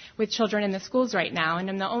parent with children in the schools right now. And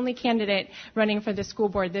I'm the only candidate running for the school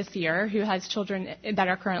board this year who has children that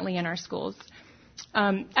are currently in our schools.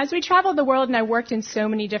 As we traveled the world and I worked in so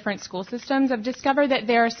many different school systems, I've discovered that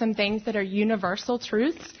there are some things that are universal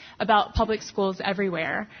truths about public schools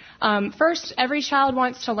everywhere. First, every child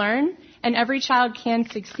wants to learn, and every child can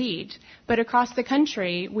succeed. But across the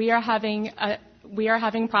country, we are having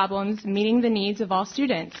problems meeting the needs of all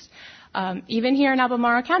students. Even here in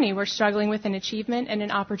Albemarle County, we're struggling with an achievement and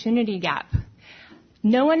an opportunity gap.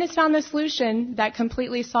 No one has found the solution that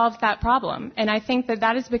completely solves that problem. And I think that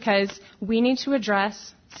that is because we need to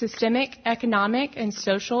address systemic, economic, and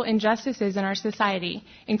social injustices in our society,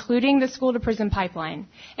 including the school-to-prison pipeline.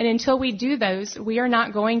 And until we do those, we are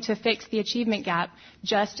not going to fix the achievement gap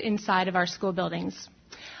just inside of our school buildings.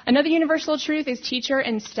 Another universal truth is teacher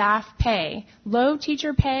and staff pay. Low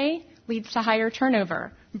teacher pay leads to higher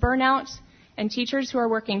turnover, burnout, and teachers who are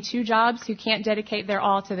working 2 jobs who can't dedicate their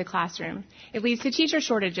all to the classroom. It leads to teacher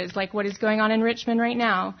shortages like what is going on in Richmond right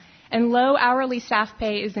now. And low hourly staff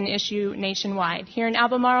pay is an issue nationwide. Here in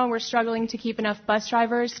Albemarle, we're struggling to keep enough bus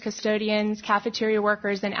drivers, custodians, cafeteria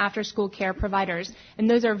workers, and after-school care providers. And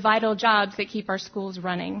those are vital jobs that keep our schools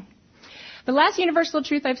running. The last universal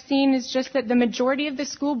truth I've seen is just that the majority of the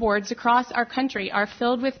school boards across our country are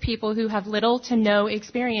filled with people who have little to no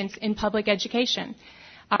experience in public education.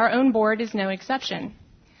 Our own board is no exception.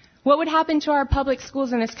 What would happen to our public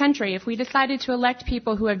schools in this country if we decided to elect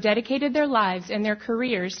people who have dedicated their lives and their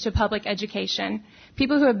careers to public education,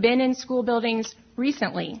 people who have been in school buildings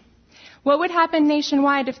recently? What would happen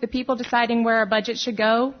nationwide if the people deciding where our budget should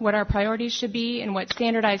go, what our priorities should be, and what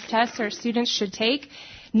standardized tests our students should take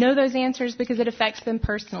know those answers because it affects them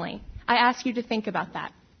personally? I ask you to think about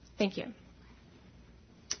that. Thank you.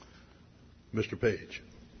 Mr. Page.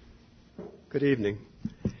 Good evening.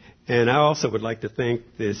 And I also would like to thank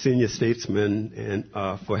the senior statesmen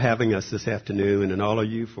for having us this afternoon and all of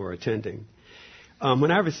you for attending.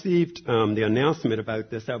 When I received the announcement about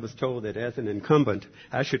this, I was told that as an incumbent,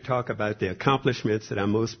 I should talk about the accomplishments that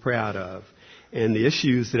I'm most proud of and the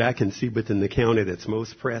issues that I can see within the county that's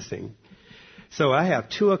most pressing. So I have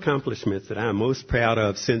 2 accomplishments that I'm most proud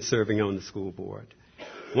of since serving on the school board.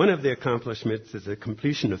 One of the accomplishments is the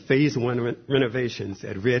completion of Phase 1 renovations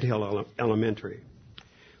at Red Hill Elementary.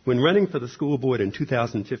 When running for the school board in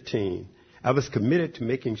 2015, I was committed to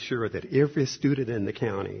making sure that every student in the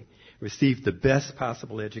county received the best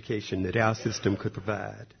possible education that our system could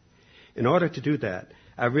provide. In order to do that,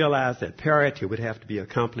 I realized that parity would have to be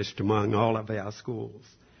accomplished among all of our schools.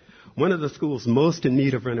 One of the schools most in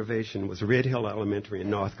need of renovation was Red Hill Elementary in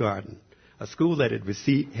North Garden, a school that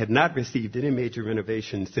had not received any major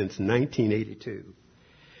renovation since 1982.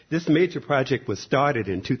 This major project was started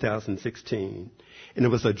in 2016, and it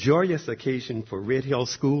was a joyous occasion for Red Hill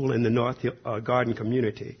School and the North Garden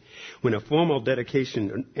community when a formal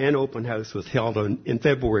dedication and open house was held in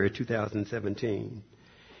February 2017.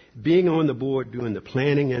 Being on the board doing the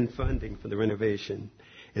planning and funding for the renovation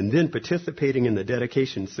and then participating in the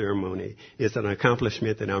dedication ceremony is an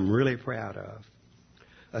accomplishment that I'm really proud of.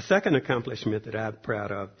 A second accomplishment that I'm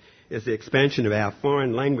proud of is the expansion of our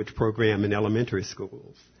foreign language program in elementary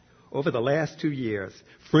schools. Over the last 2 years,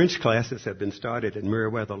 French classes have been started at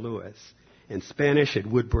Meriwether Lewis and Spanish at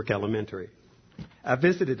Woodbrook Elementary. I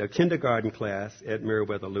visited a kindergarten class at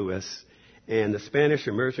Meriwether Lewis and the Spanish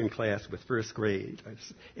immersion class with 1st grade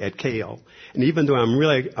at Cale. And even though I'm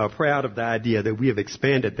really proud of the idea that we have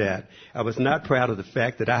expanded that, I was not proud of the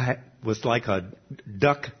fact that I was like a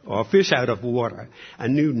duck or a fish out of water. I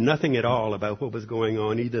knew nothing at all about what was going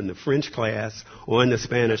on either in the French class or in the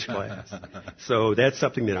Spanish class. So that's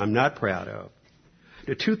something that I'm not proud of.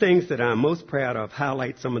 The 2 things that I'm most proud of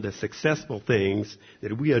highlight some of the successful things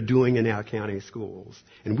that we are doing in our county schools.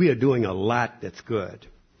 And we are doing a lot that's good.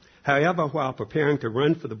 However, while preparing to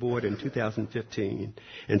run for the board in 2015,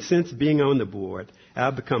 and since being on the board,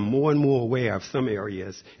 I've become more and more aware of some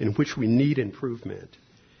areas in which we need improvement.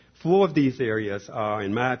 4 of these areas are,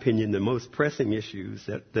 in my opinion, the most pressing issues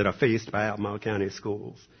that are faced by Albemarle County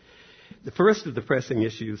schools. The first of the pressing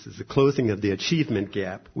issues is the closing of the achievement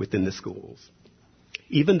gap within the schools.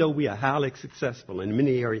 Even though we are highly successful in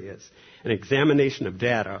many areas, an examination of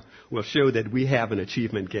data will show that we have an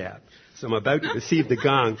achievement gap. So I'm about to receive the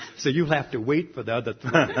gong, so you'll have to wait for the other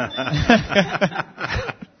 3.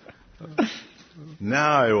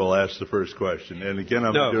 Now I will ask the first question. And again,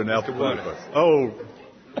 I'm doing alphabetical. Oh,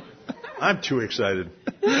 I'm too excited.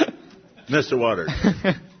 Mr. Waters.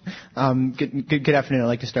 Good afternoon. I'd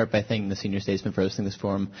like to start by thanking the Senior Statesman for hosting this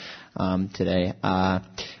forum today.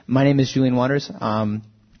 My name is Julian Waters.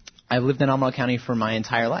 I've lived in Albemarle County for my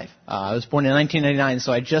entire life. I was born in 1999,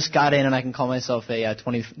 so I just got in, and I can call myself a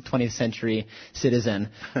 20th century citizen.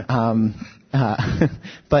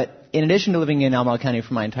 But in addition to living in Albemarle County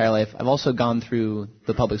for my entire life, I've also gone through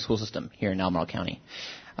the public school system here in Albemarle County.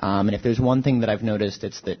 And if there's one thing that I've noticed,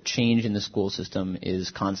 it's that change in the school system is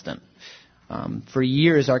constant. For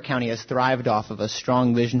years, our county has thrived off of a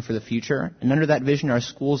strong vision for the future, and under that vision, our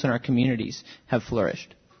schools and our communities have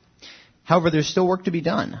flourished. However, there's still work to be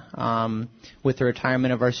done. With the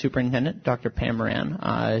retirement of our superintendent, Dr. Pam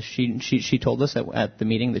Moran, she told us at the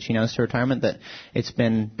meeting that she announced her retirement that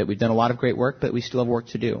we've done a lot of great work, but we still have work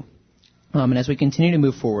to do. And as we continue to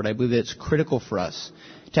move forward, I believe that it's critical for us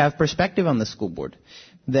to have perspective on the school board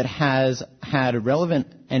that has had relevant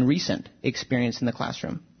and recent experience in the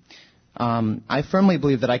classroom. I firmly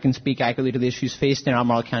believe that I can speak accurately to the issues faced in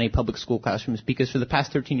Albemarle County public school classrooms because for the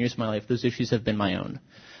past 13 years of my life, those issues have been my own.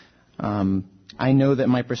 I know that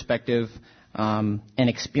my perspective and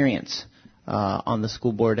experience on the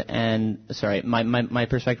school board my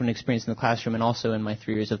perspective and experience in the classroom and also in my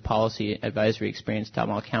 3 years of policy advisory experience at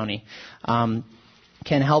Albemarle County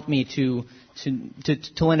can help me to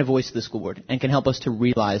lend a voice to the school board and can help us to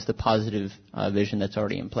realize the positive vision that's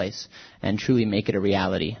already in place and truly make it a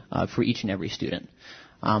reality for each and every student.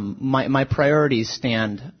 My priorities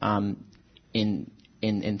stand in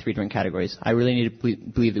 3 different categories. I really need to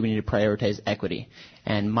believe that we need to prioritize equity.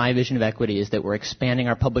 And my vision of equity is that we're expanding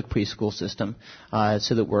our public preschool system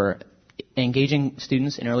so that we're engaging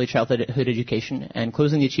students in early childhood education and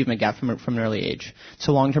closing the achievement gap from an early age. It's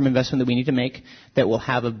a long-term investment that we need to make that will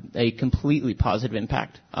have a completely positive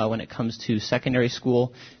impact when it comes to secondary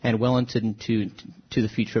school and well into the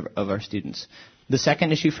future of our students. The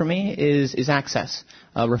second issue for me is access.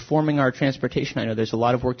 Reforming our transportation. I know there's a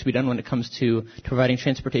lot of work to be done when it comes to providing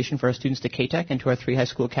transportation for our students to K-Tech and to our 3 high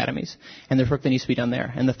school academies. And there's work that needs to be done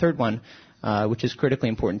there. And the third one, which is critically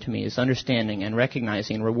important to me, is understanding and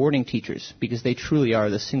recognizing and rewarding teachers because they truly are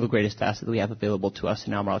the single greatest asset that we have available to us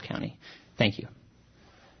in Albemarle County. Thank you.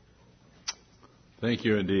 Thank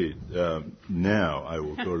you indeed. Now I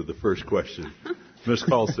will go to the first question. Ms.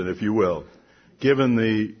 Carlson, if you will. Given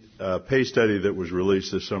the pay study that was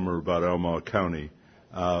released this summer about Albemarle County,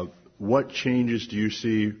 what changes do you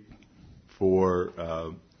see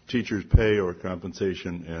for teachers' pay or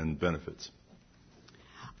compensation and benefits?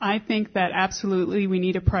 I think that absolutely we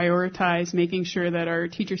need to prioritize making sure that our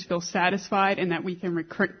teachers feel satisfied and that we can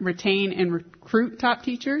retain and recruit top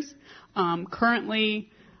teachers. Currently,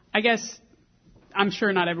 I guess I'm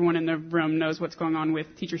sure not everyone in the room knows what's going on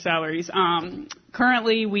with teacher salaries.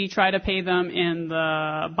 Currently, we try to pay them in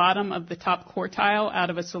the bottom of the top quartile out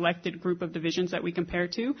of a selected group of divisions that we compare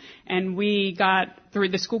to. And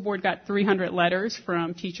the school board got 300 letters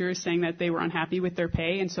from teachers saying that they were unhappy with their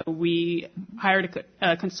pay. And so we hired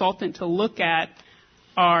a consultant to look at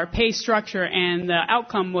our pay structure. And the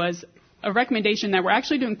outcome was a recommendation that we're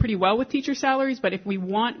actually doing pretty well with teacher salaries, but if we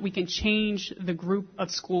want, we can change the group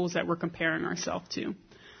of schools that we're comparing ourselves to.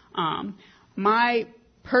 My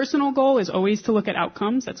personal goal is always to look at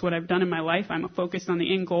outcomes. That's what I've done in my life. I'm focused on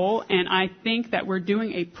the end goal, and I think that we're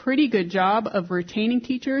doing a pretty good job of retaining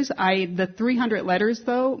teachers. The 300 letters,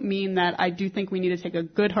 though, mean that I do think we need to take a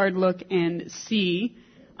good hard look and see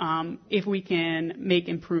if we can make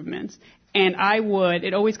improvements. And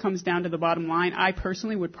it always comes down to the bottom line. I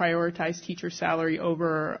personally would prioritize teacher salary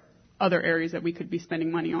over other areas that we could be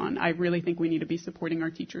spending money on. I really think we need to be supporting our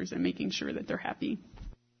teachers and making sure that they're happy.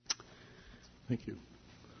 Thank you.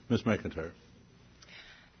 Ms. McIntyre.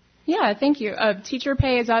 Yeah, thank you. Teacher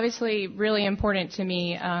pay is obviously really important to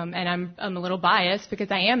me, and I'm a little biased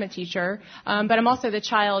because I am a teacher, but I'm also the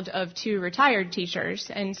child of 2 retired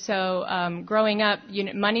teachers. And so growing up,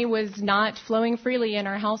 money was not flowing freely in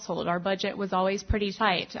our household. Our budget was always pretty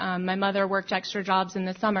tight. My mother worked extra jobs in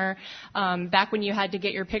the summer. Back when you had to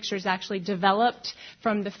get your pictures actually developed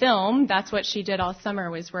from the film, that's what she did all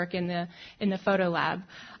summer, was work in the photo lab.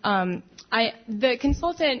 The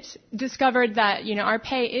consultant discovered that, our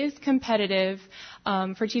pay is competitive,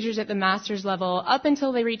 for teachers at the master's level up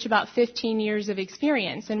until they reach about 15 years of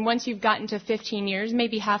experience. And once you've gotten to 15 years,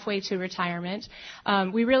 maybe halfway to retirement,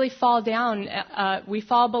 we really fall down, we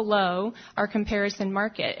fall below our comparison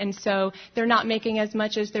market. And so they're not making as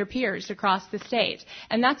much as their peers across the state.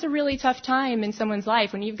 And that's a really tough time in someone's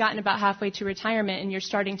life when you've gotten about halfway to retirement and you're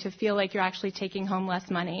starting to feel like you're actually taking home less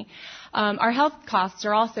money. Our health costs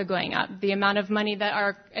are also going up. The amount of money that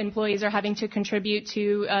our employees are having to contribute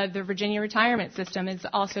to the Virginia retirement system is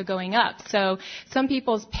also going up. So some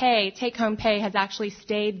people's pay, take-home pay, has actually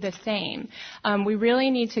stayed the same. We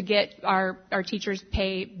really need to get our teachers'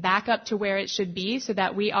 pay back up to where it should be so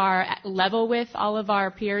that we are at level with all of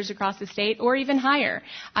our peers across the state or even higher.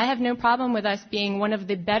 I have no problem with us being one of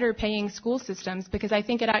the better paying school systems because I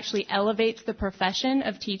think it actually elevates the profession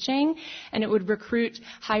of teaching and it would recruit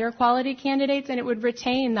higher quality candidates and it would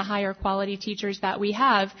retain the higher quality teachers that we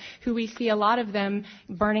have, who we see a lot of them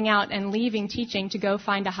burning out and leaving teaching to go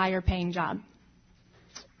find a higher paying job.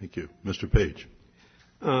 Thank you. Mr. Page.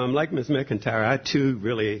 Like Ms. McIntyre, I too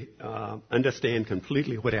really understand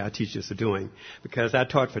completely what our teachers are doing because I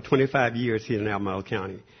taught for 25 years here in Albemarle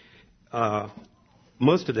County.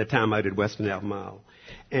 Most of the time I did Western Albemarle.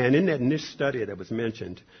 And in that niche study that was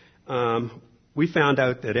mentioned, we found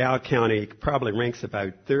out that our county probably ranks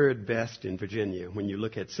about third best in Virginia when you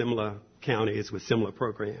look at similar counties with similar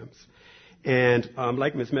programs. And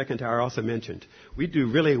like Ms. McIntyre also mentioned, we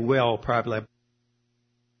do really well probably.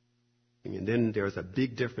 And then there's a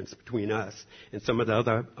big difference between us and some of the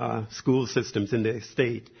other school systems in the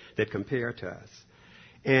state that compare to us.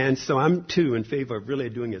 And so I'm, too, in favor of really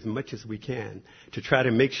doing as much as we can to try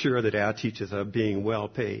to make sure that our teachers are being well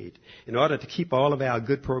paid in order to keep all of our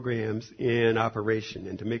good programs in operation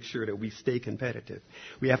and to make sure that we stay competitive.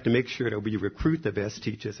 We have to make sure that we recruit the best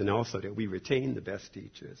teachers and also that we retain the best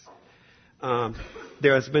teachers.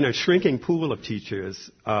 There has been a shrinking pool of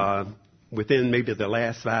teachers within maybe the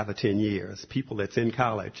last 5 or 10 years. People that's in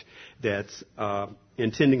college that's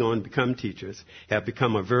intending on to become teachers have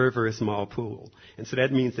become a very, very small pool. And so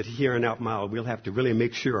that means that here in Albemarle, we'll have to really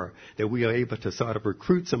make sure that we are able to sort of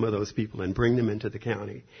recruit some of those people and bring them into the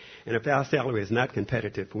county. And if our salary is not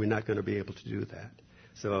competitive, we're not going to be able to do that.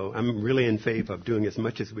 So I'm really in favor of doing as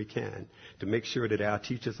much as we can to make sure that our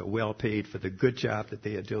teachers are well paid for the good job that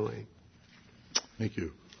they are doing. Thank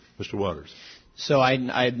you. Mr. Waters. So I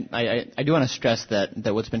do want to stress that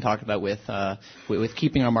what's been talked about with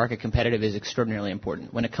keeping our market competitive is extraordinarily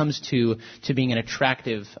important. When it comes to being an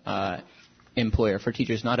attractive employer for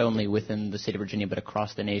teachers, not only within the state of Virginia but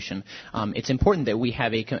across the nation, it's important that we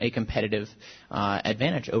have a competitive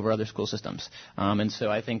advantage over other school systems. And so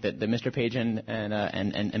I think that Mr. Page and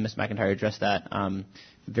Ms. McIntyre addressed that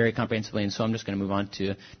very comprehensively. And so I'm just going to move on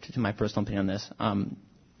to my personal opinion on this.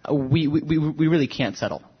 We really can't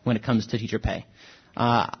settle when it comes to teacher pay.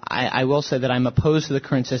 I will say that I'm opposed to the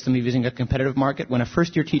current system of using a competitive market when a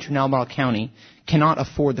first-year teacher in Albemarle County cannot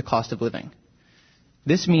afford the cost of living.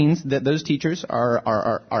 This means that those teachers are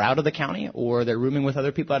out of the county or they're rooming with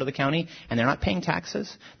other people out of the county and they're not paying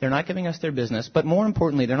taxes, they're not giving us their business, but more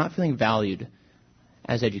importantly, they're not feeling valued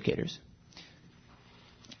as educators.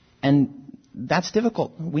 And that's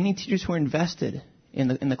difficult. We need teachers who are invested in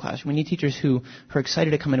the classroom. We need teachers who are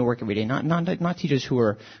excited to come into work every day, not teachers who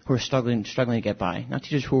are struggling to get by, not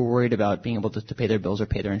teachers who are worried about being able to pay their bills or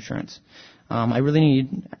pay their insurance. I really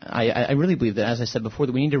believe that, as I said before,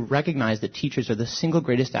 that we need to recognize that teachers are the single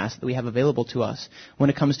greatest asset that we have available to us when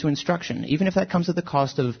it comes to instruction, even if that comes at the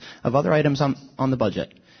cost of other items on the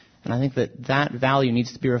budget. And I think that value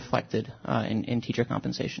needs to be reflected in teacher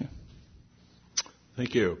compensation.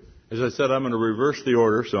 Thank you. As I said, I'm going to reverse the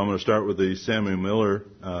order, so I'm going to start with the Samuel Miller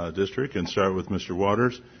district and start with Mr.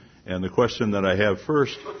 Waters. And the question that I have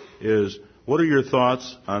first is, what are your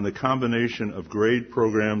thoughts on the combination of grade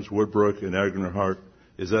programs, Woodbrook and Agner Hart?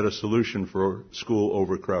 Is that a solution for school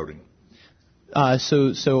overcrowding?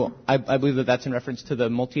 So I believe that's in reference to the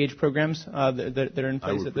multi-age programs that are in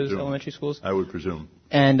place at those elementary schools? I would presume.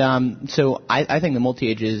 And so I think the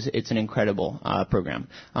multi-age it's an incredible program.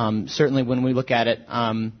 Certainly when we look at it,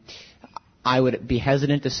 I would be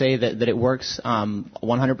hesitant to say that it works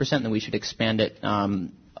 100%, and that we should expand it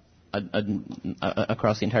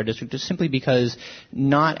across the entire district, just simply because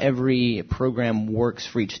not every program works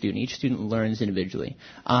for each student. Each student learns individually.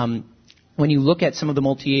 When you look at some of the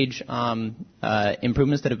multi-age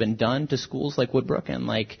improvements that have been done to schools like Woodbrook and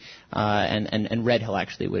and Red Hill,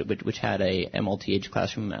 actually, which had a multi-age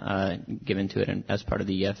classroom given to it as part of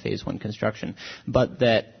the Phase 1 construction, but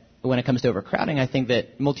that when it comes to overcrowding, I think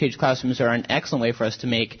that multi-age classrooms are an excellent way for us to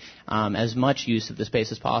make as much use of the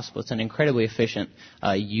space as possible. It's an incredibly efficient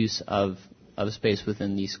use of of space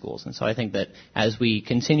within these schools. And so I think that as we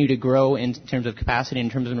continue to grow in terms of capacity, in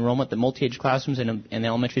terms of enrollment, the multi-age classrooms in the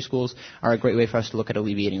elementary schools are a great way for us to look at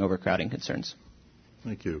alleviating overcrowding concerns.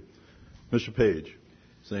 Thank you. Mr. Page,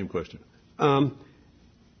 same question. I'm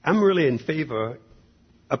really in favor,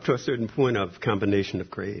 up to a certain point, of combination of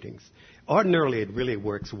gradings. Ordinarily, it really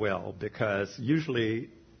works well because usually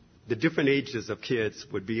the different ages of kids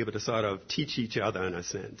would be able to sort of teach each other in a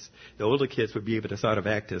sense. The older kids would be able to sort of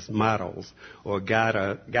act as models or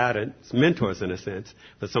guidance mentors in a sense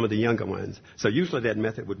for some of the younger ones. So usually that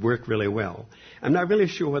method would work really well. I'm not really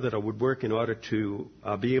sure whether it would work in order to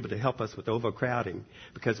be able to help us with overcrowding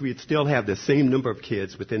because we'd still have the same number of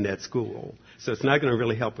kids within that school. So it's not going to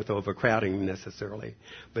really help with overcrowding necessarily,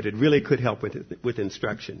 but it really could help with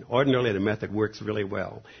instruction. Ordinarily, the method works really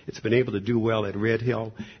well. It's been able to do well at Red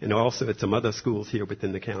Hill and also at some other schools here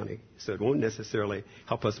within the county. So it won't necessarily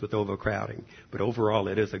help us with overcrowding, but overall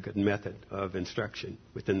it is a good method of instruction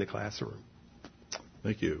within the classroom.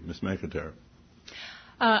 Thank you. Ms. McIntyre.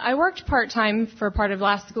 I worked part-time for part of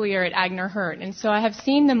last school year at Agner-Hurt, and so I have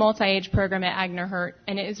seen the multi-age program at Agner-Hurt,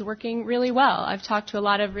 and it is working really well. I've talked to a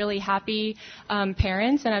lot of really happy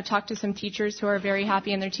parents, and I've talked to some teachers who are very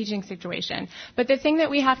happy in their teaching situation. But the thing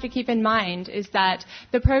that we have to keep in mind is that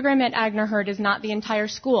the program at Agner-Hurt is not the entire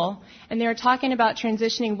school, and they're talking about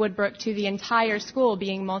transitioning Woodbrook to the entire school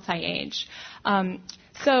being multi-age.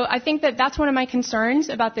 So I think that that's one of my concerns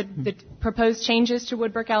about the proposed changes to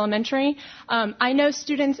Woodbrook Elementary. I know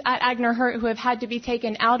students at Agner-Hurt who have had to be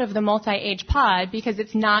taken out of the multi-age pod because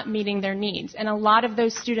it's not meeting their needs. And a lot of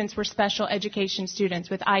those students were special education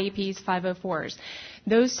students with IEPs 504s.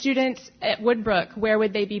 Those students at Woodbrook, where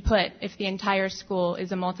would they be put if the entire school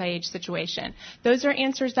is a multi-age situation? Those are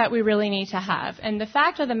answers that we really need to have. And the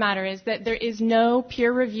fact of the matter is that there is no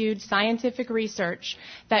peer-reviewed scientific research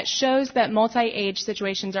that shows that multi-age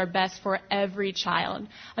situations are best for every child.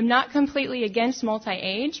 I'm not completely against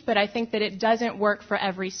multi-age, but I think that it doesn't work for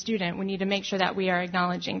every student. We need to make sure that we are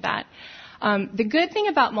acknowledging that. The good thing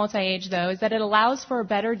about multi-age, though, is that it allows for a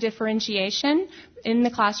better differentiation in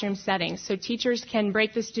the classroom setting. So teachers can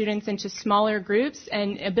break the students into smaller groups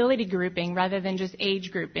and ability grouping rather than just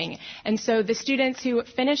age grouping. And so the students who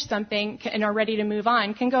finish something and are ready to move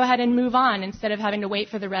on can go ahead and move on instead of having to wait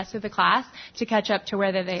for the rest of the class to catch up to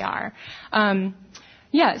where they are.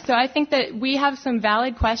 So I think that we have some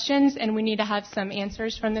valid questions, and we need to have some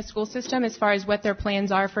answers from the school system as far as what their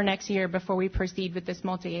plans are for next year before we proceed with this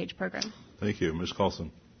multi-age program. Thank you. Ms.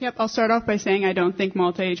 Carlson. Yep, I'll start off by saying I don't think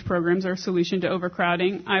multi-age programs are a solution to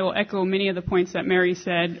overcrowding. I will echo many of the points that Mary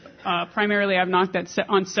said. Primarily, I've knocked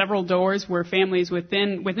on several doors where families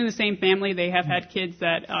within the same family, they have had kids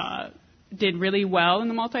that did really well in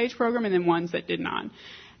the multi-age program and then ones that did not.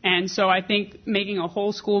 And so I think making a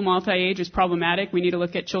whole school multi-age is problematic. We need to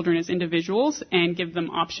look at children as individuals and give them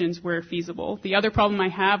options where feasible. The other problem I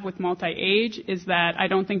have with multi-age is that I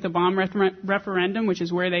don't think the Baum referendum, which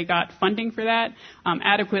is where they got funding for that,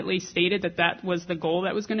 adequately stated that that was the goal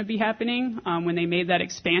that was going to be happening when they made that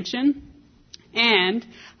expansion. And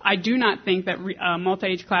I do not think that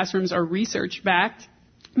multi-age classrooms are research-backed.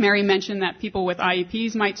 Mary mentioned that people with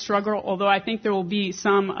IEPs might struggle, although I think there will be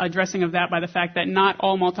some addressing of that by the fact that not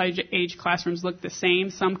all multi-age classrooms look the same.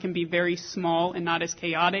 Some can be very small and not as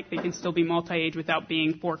chaotic. They can still be multi-age without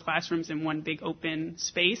being 4 classrooms in one big open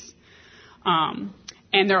space.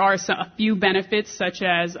 And there are a few benefits, such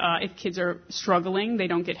as if kids are struggling, they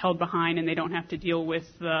don't get held behind and they don't have to deal with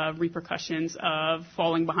the repercussions of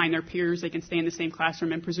falling behind their peers. They can stay in the same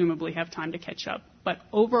classroom and presumably have time to catch up. But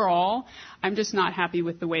overall, I'm just not happy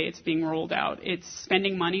with the way it's being rolled out. It's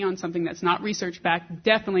spending money on something that's not research-backed,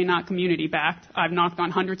 definitely not community-backed. I've knocked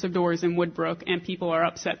on hundreds of doors in Woodbrook, and people are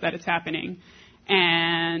upset that it's happening.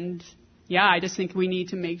 And, yeah, I just think we need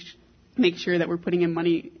to make sure that we're putting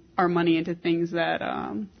in our money into things that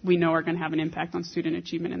we know are going to have an impact on student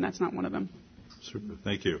achievement, and that's not one of them. Super.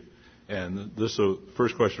 Thank you. And this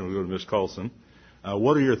first question will go to Ms. Carlson.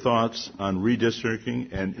 What are your thoughts on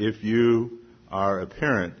redistricting, and if you are a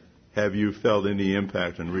parent, have you felt any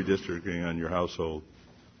impact on redistricting on your household?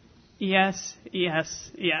 Yes.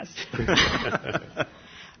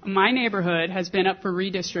 My neighborhood has been up for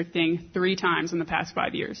redistricting 3 times in the past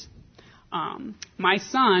 5 years. My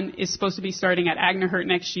son is supposed to be starting at Agner-Hurt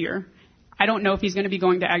next year. I don't know if he's going to be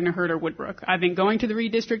going to Agner-Hurt or Woodbrook. I've been going to the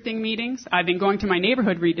redistricting meetings. I've been going to my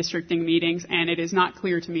neighborhood redistricting meetings, and it is not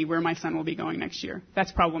clear to me where my son will be going next year.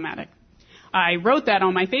 That's problematic. I wrote that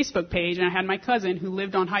on my Facebook page, and I had my cousin who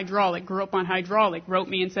lived on Hydraulic, grew up on Hydraulic, wrote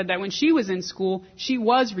me and said that when she was in school, she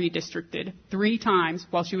was redistricted 3 times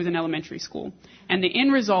while she was in elementary school. And the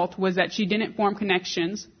end result was that she didn't form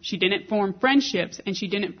connections, she didn't form friendships, and she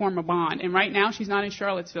didn't form a bond. And right now, she's not in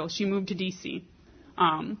Charlottesville. She moved to D.C.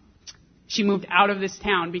 She moved out of this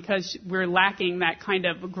town because we're lacking that kind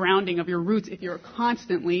of grounding of your roots if you're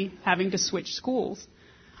constantly having to switch schools.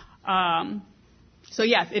 So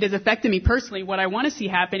yes, it has affected me personally. What I want to see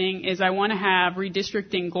happening is I want to have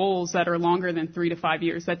redistricting goals that are longer than 3 to 5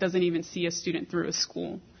 years. That doesn't even see a student through a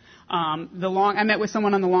school. I met with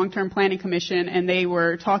someone on the Long-Term Planning Commission, and they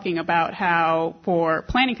were talking about how for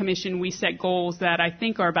Planning Commission we set goals that I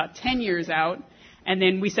think are about 10 years out, and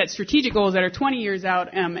then we set strategic goals that are 20 years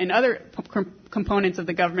out in other components of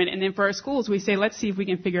the government, and then for our schools we say let's see if we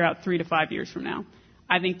can figure out 3 to 5 years from now.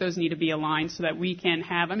 I think those need to be aligned so that we can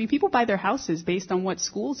have, people buy their houses based on what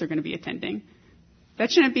schools they're going to be attending.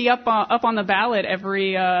 That shouldn't be up on the ballot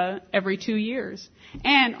every 2 years.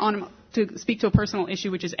 And to speak to a personal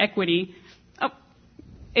issue, which is equity,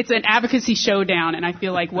 it's an advocacy showdown, and I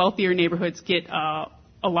feel like wealthier neighborhoods get a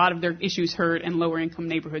lot of their issues heard, and lower income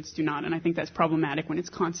neighborhoods do not. And I think that's problematic when it's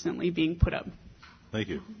constantly being put up. Thank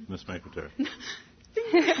you, Ms. McIntyre.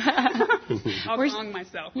 I'll gong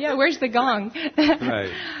myself. Yeah, where's the gong?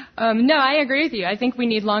 Right. No, I agree with you. I think we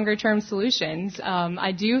need longer-term solutions.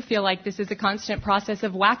 I do feel like this is a constant process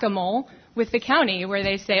of whack-a-mole with the county where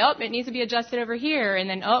they say, oh, it needs to be adjusted over here, and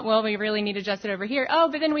then, oh, well, we really need to adjust it over here. Oh,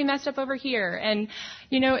 but then we messed up over here. And,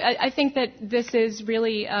 I think that this is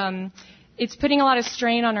really it's putting a lot of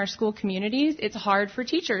strain on our school communities. It's hard for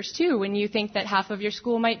teachers, too, when you think that half of your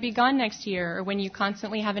school might be gone next year, or when you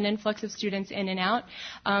constantly have an influx of students in and out.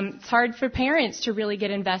 It's hard for parents to really get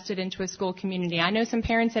invested into a school community. I know some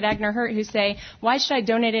parents at Agner Hurt who say, why should I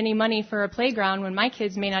donate any money for a playground when my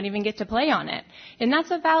kids may not even get to play on it? And that's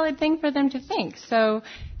a valid thing for them to think. So,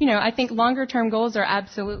 I think longer-term goals are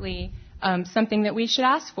absolutely something that we should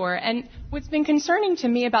ask for. And what's been concerning to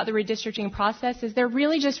me about the redistricting process is they're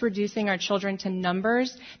really just reducing our children to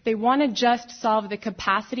numbers. They want to just solve the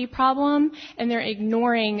capacity problem, and they're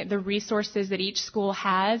ignoring the resources that each school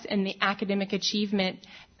has and the academic achievement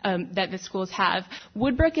that the schools have.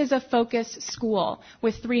 Woodbrook is a focus school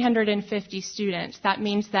with 350 students. That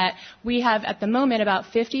means that we have, at the moment, about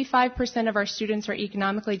 55% of our students are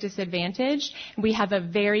economically disadvantaged. We have a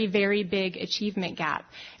very, very big achievement gap.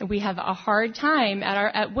 And we have a hard time,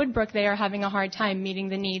 at Woodbrook, they are having a hard time meeting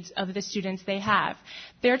the needs of the students they have.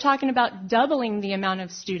 They're talking about doubling the amount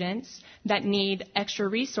of students that need extra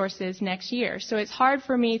resources next year. So it's hard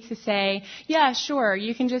for me to say, yeah, sure,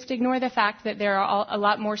 you can just ignore the fact that there are a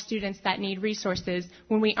lot more students that need resources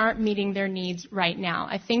when we aren't meeting their needs right now.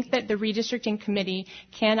 I think that the redistricting committee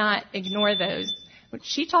cannot ignore those.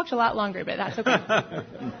 She talked a lot longer, but that's okay.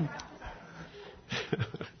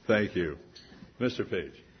 Thank you. Mr.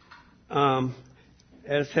 Page.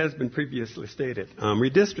 As has been previously stated,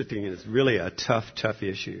 redistricting is really a tough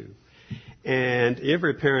issue. And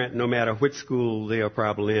every parent, no matter which school they are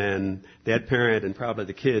probably in, that parent and probably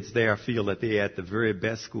the kids there feel that they're at the very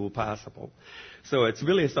best school possible. So it's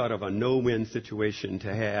really sort of a no-win situation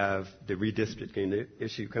to have the redistricting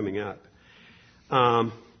issue coming up.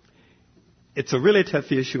 It's a really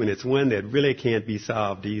tough issue, and it's one that really can't be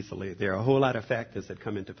solved easily. There are a whole lot of factors that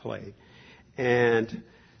come into play. And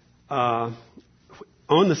on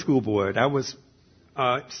the school board, I was,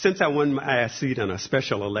 since I won my seat in a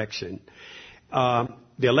special election, the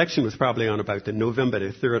election was probably on about the November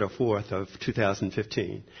the 3rd or 4th of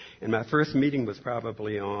 2015. And my first meeting was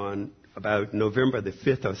probably on about November the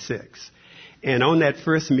 5th or 6th. And on that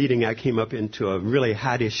first meeting, I came up into a really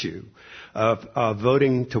hot issue of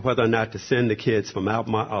voting to whether or not to send the kids from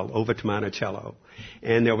Albemarle over to Monticello.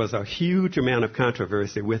 And there was a huge amount of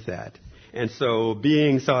controversy with that. And so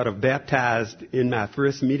being sort of baptized in my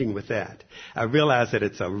first meeting with that, I realized that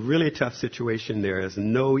it's a really tough situation. There is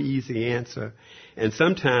no easy answer. And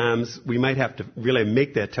sometimes we might have to really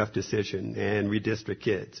make that tough decision and redistrict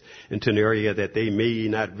kids into an area that they may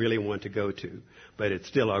not really want to go to. But it's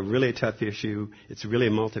still a really tough issue. It's really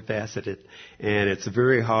multifaceted. And it's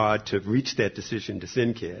very hard to reach that decision to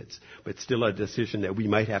send kids. But still a decision that we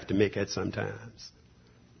might have to make at some times.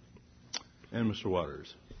 And Mr.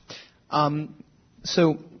 Waters.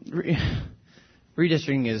 So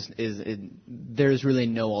redistricting there's really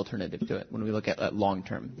no alternative to it when we look at long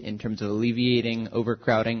term in terms of alleviating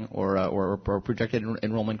overcrowding or projected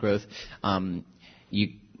enrollment growth.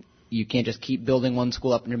 You can't just keep building one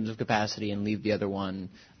school up in terms of capacity and leave the other one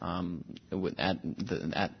at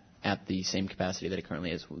at the same capacity that it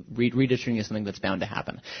currently is. Redistricting is something that's bound to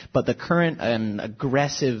happen. But the current and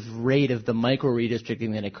aggressive rate of the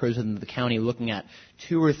micro-redistricting that occurs within the county, looking at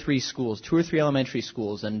 2 or 3 schools, 2 or 3 elementary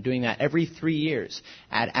schools, and doing that every 3 years,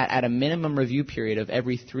 at a minimum review period of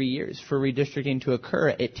every 3 years for redistricting to occur,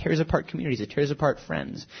 it tears apart communities, it tears apart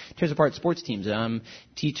friends, it tears apart sports teams,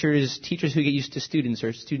 teachers who get used to students,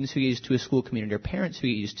 or students who get used to a school community, or parents who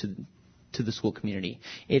get used to the school community.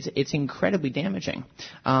 It's incredibly damaging.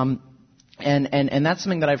 And that's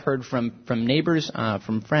something that I've heard from neighbors,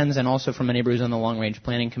 from friends, and also from a neighbor who's on the Long Range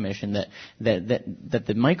Planning Commission, that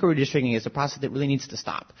the micro-redistricting is a process that really needs to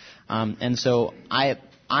stop. And so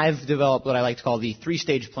I've developed what I like to call the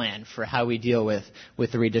 3-stage plan for how we deal with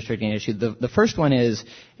the redistricting issue. The first one is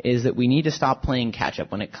that we need to stop playing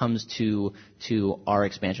catch-up when it comes to our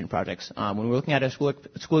expansion projects. When we're looking at our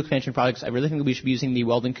school expansion projects, I really think that we should be using the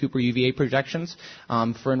Weldon Cooper UVA projections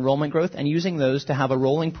for enrollment growth, and using those to have a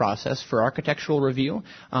rolling process for architectural review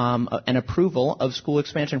and approval of school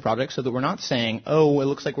expansion projects, so that we're not saying, oh, it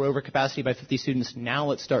looks like we're over capacity by 50 students, now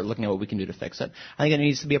let's start looking at what we can do to fix it. I think it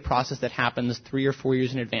needs to be a process that happens 3 or 4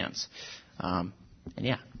 years in advance. And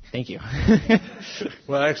yeah, thank you.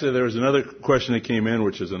 Well, actually, there was another question that came in,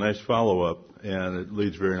 which is a nice follow-up, and it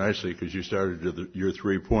leads very nicely because you started your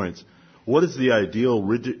 3 points. What is the ideal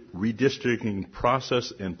redistricting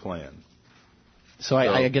process and plan? So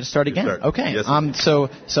I get to start again. Okay. Yes, so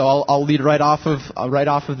I'll lead right off of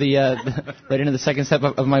the right into the second step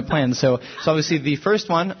of my plan. So obviously the first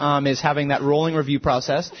one is having that rolling review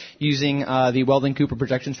process using the Weldon Cooper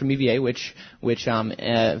projections from UVA, which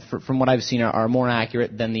from what I've seen are more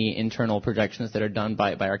accurate than the internal projections that are done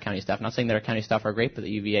by our county staff. I'm not saying that our county staff are great, but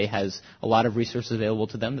the UVA has a lot of resources available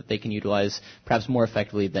to them that they can utilize perhaps more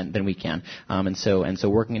effectively than we can. And so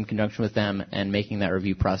working in conjunction with them and making that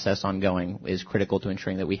review process ongoing is critical to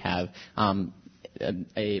ensuring that we have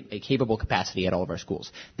a capable capacity at all of our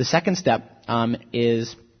schools. The second step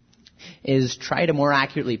is try to more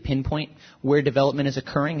accurately pinpoint where development is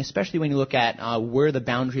occurring, especially when you look at where the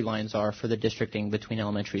boundary lines are for the districting between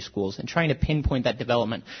elementary schools, and trying to pinpoint that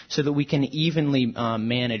development so that we can evenly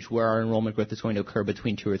manage where our enrollment growth is going to occur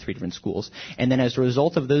between 2 or 3 different schools. And then as a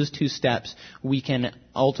result of those 2 steps, we can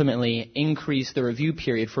ultimately increase the review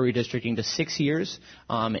period for redistricting to 6 years,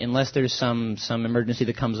 unless there's some emergency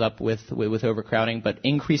that comes up with overcrowding, but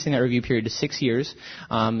increasing that review period to 6 years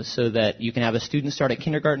so that you can have a student start at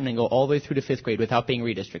kindergarten and go all the way through to 5th grade without being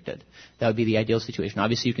redistricted. That would be the ideal situation.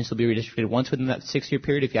 Obviously, you can still be redistricted once within that 6-year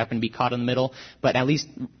period if you happen to be caught in the middle, but at least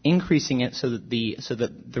increasing it so that the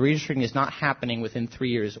redistricting is not happening within 3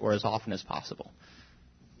 years or as often as possible.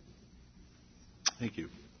 Thank you.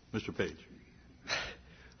 Mr. Page.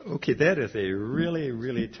 Okay, that is a really,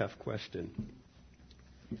 really tough question.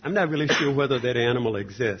 I'm not really sure whether that animal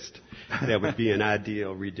exists that would be an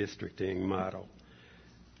ideal redistricting model.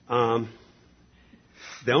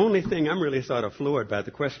 The only thing, I'm really sort of floored by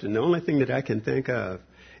the question, the only thing that I can think of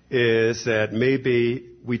is that maybe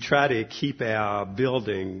we try to keep our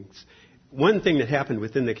buildings. One thing that happened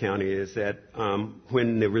within the county is that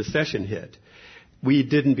when the recession hit, we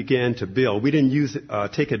didn't begin to build. We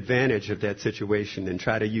didn't take advantage of that situation and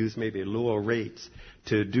try to use maybe lower rates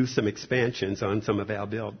to do some expansions on some of our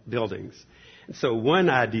buildings. So one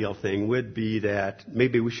ideal thing would be that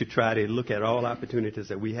maybe we should try to look at all opportunities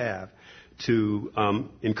that we have to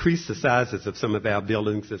increase the sizes of some of our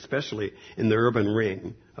buildings, especially in the urban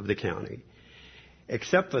ring of the county.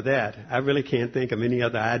 Except for that, I really can't think of any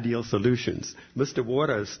other ideal solutions. Mr.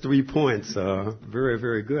 Waters' 3 points are very,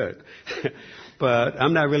 very good. But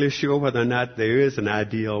I'm not really sure whether or not there is an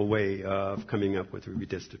ideal way of coming up with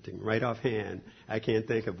redistricting. Right offhand, I can't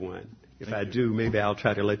think of one. If I do, maybe I'll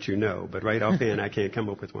try to let you know. But right offhand, I can't come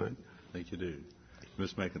up with one. I think you do.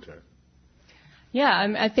 Ms. McIntyre.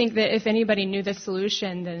 Yeah, I think that if anybody knew the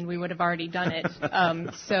solution, then we would have already done it.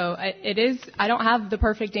 I don't have the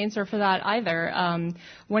perfect answer for that either.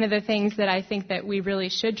 One of the things that I think that we really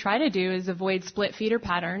should try to do is avoid split feeder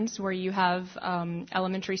patterns where you have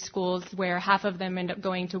elementary schools where half of them end up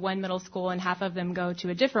going to one middle school and half of them go to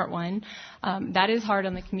a different one. That is hard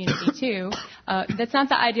on the community too. That's not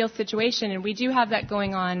the ideal situation, and we do have that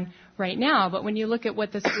going on right now, but when you look at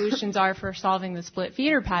what the solutions are for solving the split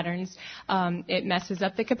feeder patterns, it messes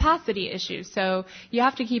up the capacity issue. So you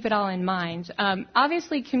have to keep it all in mind.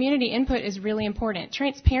 Obviously, community input is really important.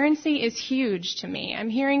 Transparency is huge to me. I'm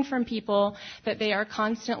hearing from people that they are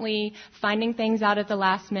constantly finding things out at the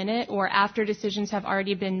last minute or after decisions have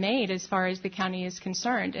already been made as far as the county is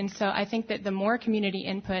concerned. And so I think that the more community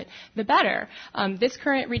input, the better. This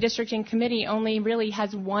current redistricting committee only really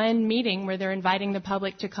has one meeting where they're inviting the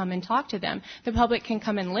public to come and talk talk to them. The public can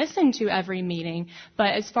come and listen to every meeting,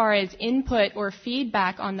 but as far as input or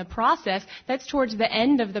feedback on the process, that's towards the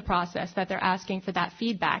end of the process that they're asking for that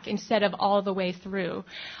feedback instead of all the way through.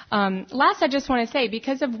 Last, I just want to say,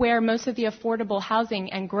 because of where most of the affordable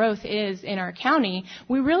housing and growth is in our county,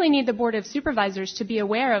 we really need the Board of Supervisors to be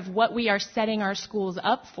aware of what we are setting our schools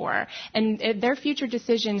up for. And their future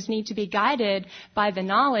decisions need to be guided by the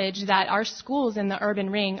knowledge that our schools in the urban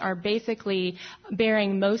ring are basically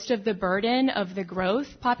bearing most of the burden of the growth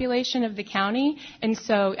population of the county. And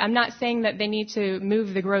so I'm not saying that they need to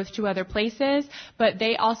move the growth to other places, but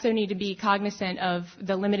they also need to be cognizant of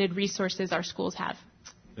the limited resources our schools have.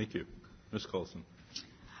 Thank you. Ms. Coulson.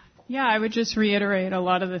 Yeah, I would just reiterate a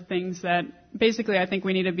lot of the things that basically I think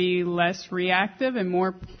we need to be less reactive and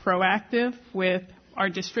more proactive with our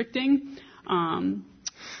districting.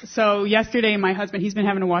 So yesterday, my husband, he's been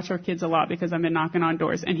having to watch our kids a lot because I've been knocking on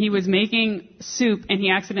doors. And he was making soup, and he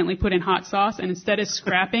accidentally put in hot sauce. And instead of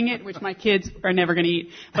scrapping it, which my kids are never going to eat,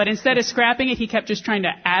 but instead of scrapping it, he kept just trying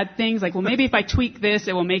to add things. Like, well, maybe if I tweak this,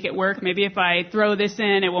 it will make it work. Maybe if I throw this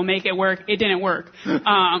in, it will make it work. It didn't work.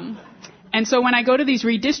 And so when I go to these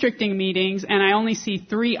redistricting meetings and I only see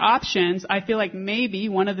 3 options, I feel like maybe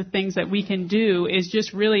one of the things that we can do is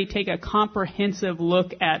just really take a comprehensive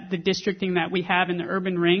look at the districting that we have in the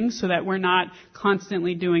urban rings so that we're not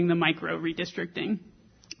constantly doing the micro redistricting.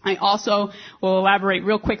 I also will elaborate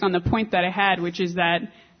real quick on the point that I had, which is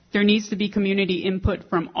that there needs to be community input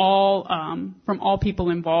from all people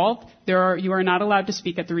involved. You are not allowed to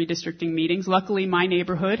speak at the redistricting meetings. Luckily, my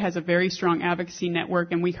neighborhood has a very strong advocacy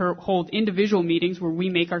network, and we hold individual meetings where we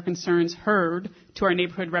make our concerns heard to our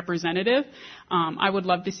neighborhood representative. I would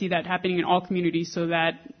love to see that happening in all communities so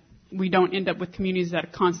that we don't end up with communities that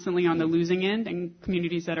are constantly on the losing end and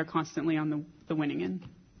communities that are constantly on the winning end.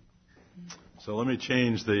 So let me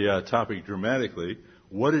change the topic dramatically.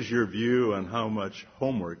 What is your view on how much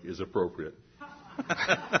homework is appropriate?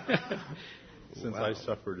 Since I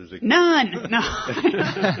suffered as a kid. None. No.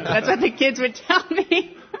 That's what the kids would tell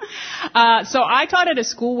me. So I taught at a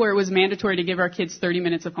school where it was mandatory to give our kids 30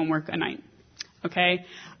 minutes of homework a night. Okay?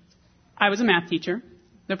 I was a math teacher.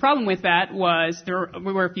 The problem with that was there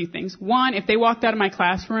were a few things. One, if they walked out of my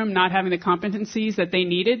classroom not having the competencies that they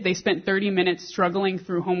needed, they spent 30 minutes struggling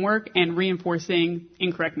through homework and reinforcing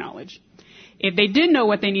incorrect knowledge. If they did know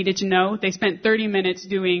what they needed to know, they spent 30 minutes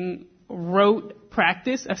doing rote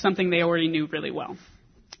practice of something they already knew really well.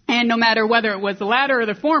 And no matter whether it was the latter or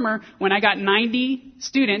the former, when I got 90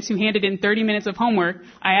 students who handed in 30 minutes of homework,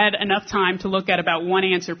 I had enough time to look at about 1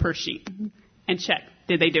 answer per sheet and check,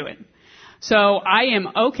 did they do it? So I am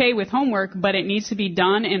okay with homework, but it needs to be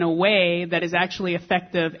done in a way that is actually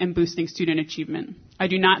effective in boosting student achievement. I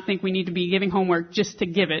do not think we need to be giving homework just to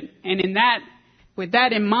give it. And with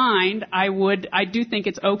that in mind, I do think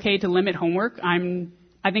it's okay to limit homework.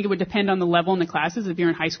 I think it would depend on the level in the classes. If you're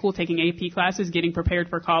in high school taking AP classes, getting prepared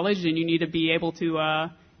for college, then you need to be able to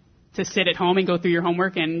sit at home and go through your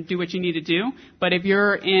homework and do what you need to do. But if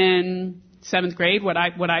you're in 7th grade, what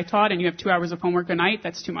I taught, and you have 2 hours of homework a night,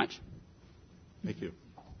 that's too much. Thank you.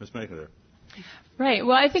 Ms. McIntyre. Right.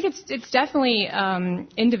 Well, I think it's definitely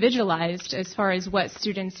individualized as far as what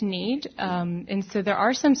students need. And so there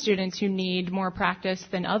are some students who need more practice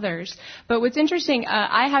than others. But what's interesting,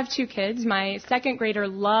 I have 2 kids. My 2nd grader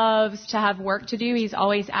loves to have work to do. He's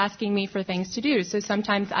always asking me for things to do. So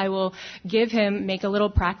sometimes I will make a little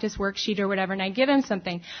practice worksheet or whatever, and I give him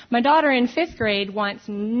something. My daughter in 5th grade wants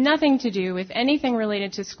nothing to do with anything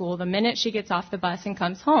related to school the minute she gets off the bus and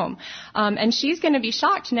comes home. And she's going to be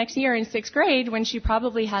shocked next year in 6th grade when she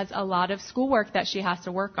probably has a lot of schoolwork that she has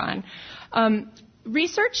to work on.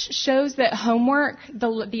 Research shows that homework,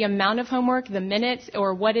 the amount of homework, the minutes,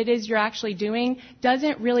 or what it is you're actually doing,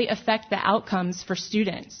 doesn't really affect the outcomes for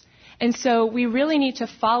students. And so we really need to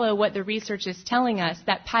follow what the research is telling us,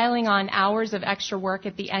 that piling on hours of extra work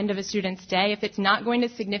at the end of a student's day, if it's not going to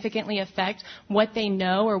significantly affect what they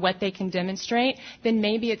know or what they can demonstrate, then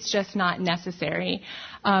maybe it's just not necessary.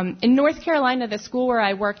 In North Carolina, the school where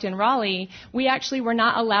I worked in Raleigh, we actually were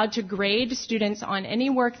not allowed to grade students on any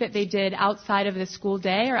work that they did outside of the school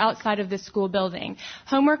day or outside of the school building.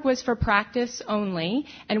 Homework was for practice only,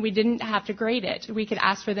 and we didn't have to grade it. We could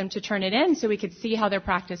ask for them to turn it in so we could see how their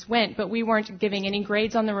practice went, but we weren't giving any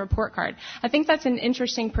grades on the report card. I think that's an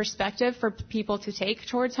interesting perspective for people to take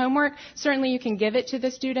towards homework. Certainly you can give it to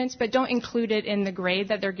the students, but don't include it in the grade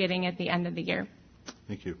that they're getting at the end of the year.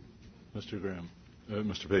 Thank you. Mr. Graham.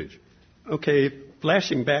 Mr. Page. Okay,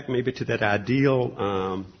 flashing back maybe to that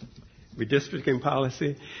ideal redistricting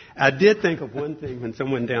policy, I did think of one thing when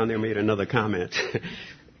someone down there made another comment.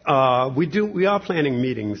 We are planning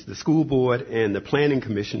meetings. The school board and the planning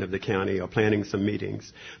commission of the county are planning some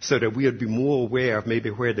meetings so that we would be more aware of maybe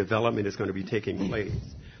where development is going to be taking place.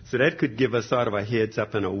 So that could give us sort of a heads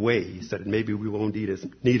up in a way so that maybe we won't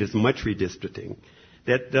need as much redistricting.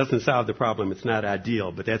 That doesn't solve the problem. It's not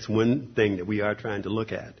ideal, but that's one thing that we are trying to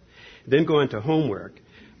look at. Then going to homework.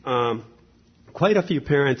 Quite a few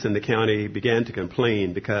parents in the county began to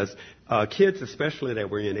complain because kids, especially that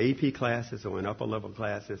were in AP classes or in upper level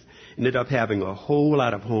classes, ended up having a whole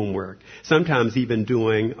lot of homework, sometimes even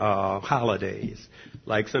doing holidays.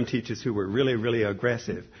 Like some teachers who were really, really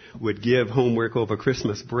aggressive would give homework over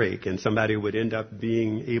Christmas break, and somebody would end up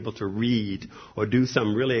being able to read or do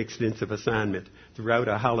some really extensive assignment throughout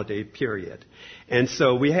a holiday period. And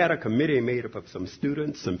so we had a committee made up of some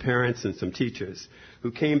students, some parents, and some teachers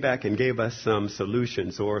who came back and gave us some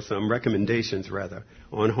solutions or some recommendations, rather,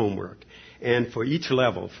 on homework. And for each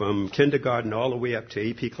level, from kindergarten all the way up to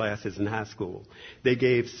AP classes in high school, they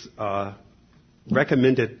gave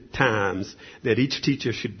recommended times that each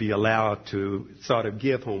teacher should be allowed to sort of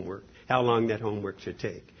give homework, how long that homework should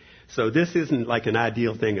take. So this isn't like an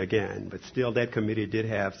ideal thing again, but still that committee did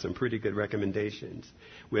have some pretty good recommendations,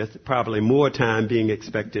 with probably more time being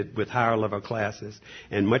expected with higher level classes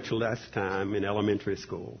and much less time in elementary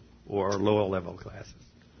school or lower level classes.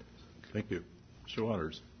 Thank you. Mr.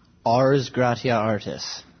 Waters. Ars gratia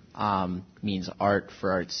artis means art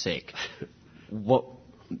for art's sake.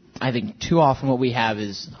 I think too often what we have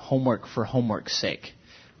is homework for homework's sake.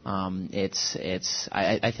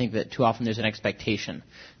 I think that too often there's an expectation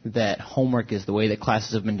that homework is the way that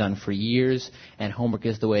classes have been done for years, and homework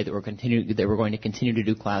is the way that we're going to continue to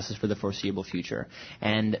do classes for the foreseeable future.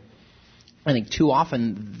 And I think too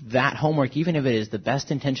often that homework, even if it is the best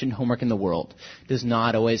intentioned homework in the world, does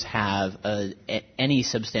not always have any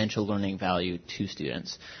substantial learning value to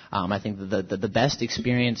students. I think the best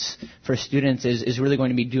experience for students is really going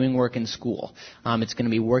to be doing work in school. It's going to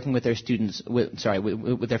be working with their students, with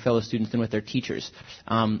their fellow students and with their teachers.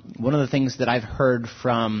 One of the things that I've heard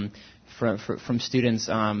from students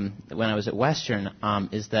when I was at Western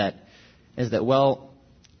is that well,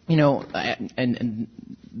 you know, and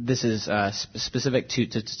this is specific to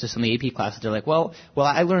some of the AP classes. They're like, well,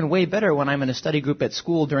 I learn way better when I'm in a study group at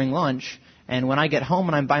school during lunch, and when I get home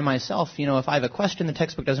and I'm by myself, you know, if I have a question, the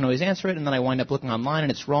textbook doesn't always answer it, and then I wind up looking online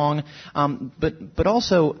and it's wrong. But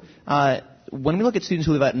also, when we look at students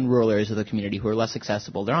who live out in rural areas of the community who are less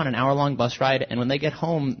accessible, they're on an hour-long bus ride, and when they get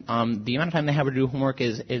home, the amount of time they have to do homework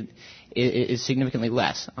is significantly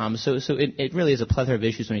less. So it really is a plethora of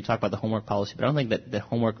issues when you talk about the homework policy, but I don't think that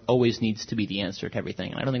homework always needs to be the answer to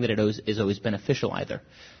everything, and I don't think that it is always beneficial either.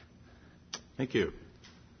 Thank you.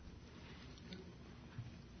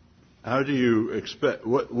 How do you expect,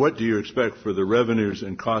 what do you expect for the revenues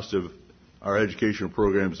and cost of our educational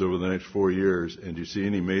programs over the next 4 years, and do you see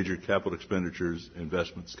any major capital expenditures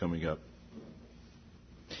investments coming up?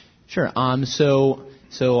 Sure.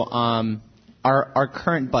 Our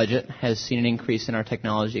current budget has seen an increase in our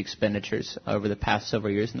technology expenditures over the past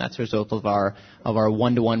several years, and that's a result of our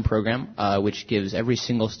one-to-one program, which gives every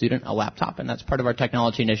single student a laptop, and that's part of our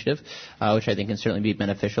technology initiative, which I think can certainly be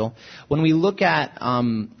beneficial. When we look at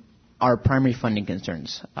our primary funding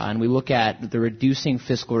concerns, and we look at the reducing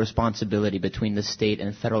fiscal responsibility between the state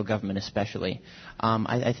and federal government especially,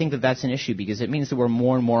 I think that that's an issue because it means that we're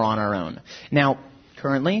more and more on our own. Now,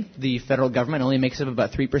 currently, the federal government only makes up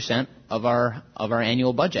about 3% of our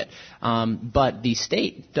annual budget, but the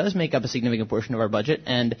state does make up a significant portion of our budget,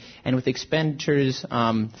 and with expenditures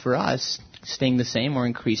for us staying the same or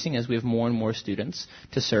increasing as we have more and more students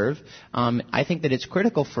to serve, I think that it's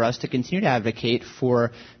critical for us to continue to advocate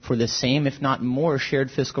for the same, if not more, shared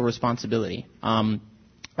fiscal responsibility.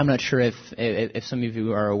 I'm not sure if some of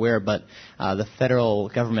you are aware, but the federal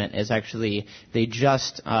government is actually, they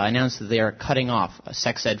just announced that they are cutting off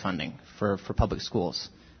sex ed funding for public schools,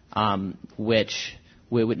 which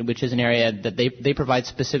is an area that they provide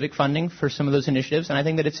specific funding for some of those initiatives, and I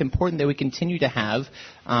think that it's important that we continue to have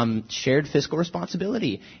shared fiscal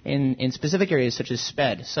responsibility in specific areas such as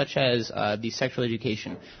SPED, such as the sexual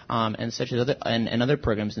education, and such as other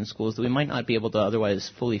programs in schools that we might not be able to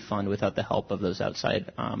otherwise fully fund without the help of those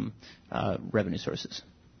outside revenue sources.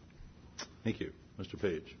 Thank you. Mr.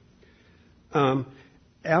 Page.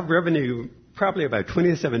 Our revenue, probably about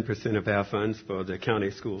 27% of our funds for the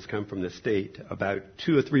county schools come from the state. About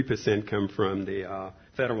 2 or 3% come from the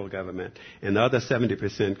federal government, and the other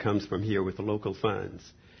 70% comes from here with the local funds.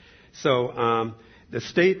 So the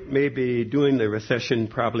state may be doing the recession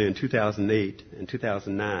probably in 2008 and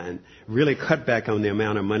 2009, really cut back on the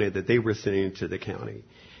amount of money that they were sending to the county.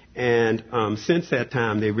 And since that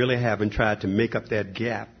time, they really haven't tried to make up that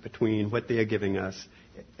gap between what they're giving us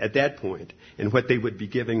at that point and what they would be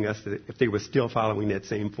giving us if they were still following that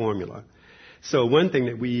same formula. So one thing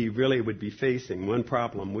that we really would be facing, one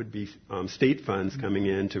problem would be state funds coming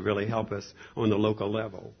in to really help us on the local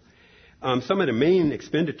level. Some of the main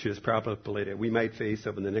expenditures probably that we might face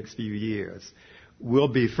over the next few years will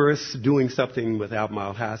be first doing something with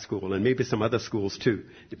Albemarle High School and maybe some other schools too,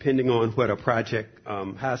 depending on what a project,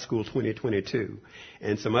 High School 2022,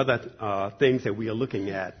 and some other things that we are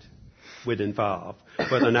looking at would involve,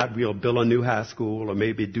 whether or not we'll build a new high school or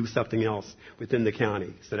maybe do something else within the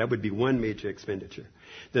county. So that would be one major expenditure.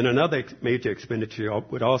 Then another major expenditure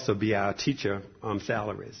would also be our teacher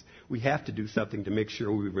salaries. We have to do something to make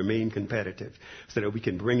sure we remain competitive so that we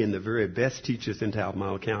can bring in the very best teachers into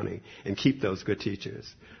Albemarle County and keep those good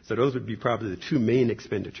teachers. So those would be probably the two main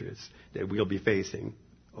expenditures that we'll be facing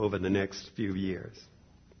over the next few years.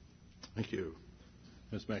 Thank you.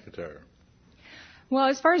 Ms. McIntyre. Well,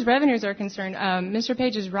 as far as revenues are concerned, Mr.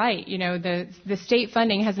 Page is right. You know, the state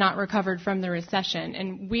funding has not recovered from the recession.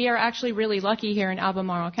 And we are actually really lucky here in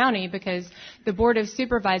Albemarle County because the Board of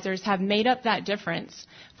Supervisors have made up that difference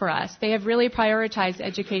for us. They have really prioritized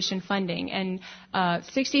education funding. And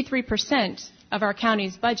 63% of our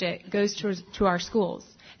county's budget goes to our schools.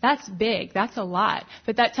 That's big. That's a lot.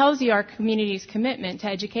 But that tells you our community's commitment to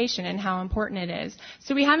education and how important it is.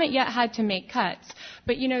 So we haven't yet had to make cuts.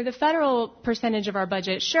 But, you know, the federal percentage of our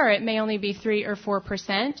budget, sure, it may only be 3 or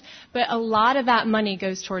 4%, but a lot of that money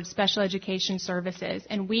goes towards special education services.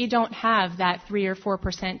 And we don't have that 3 or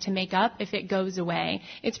 4% to make up if it goes away.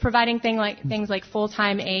 It's providing things like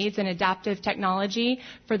full-time aides and adaptive technology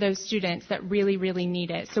for those students that really, really need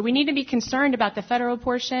it. So we need to be concerned about the federal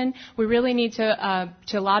portion. We really need to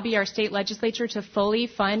lobby our state legislature to fully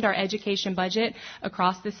fund our education budget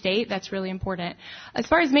across the state. That's really important. As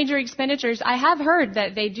far as major expenditures, I have heard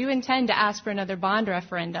that they do intend to ask for another bond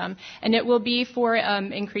referendum, and it will be for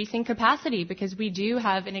increasing capacity because we do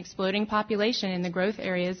have an exploding population in the growth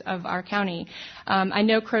areas of our county. I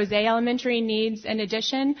know Crozet Elementary needs an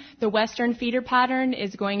addition. The Western feeder pattern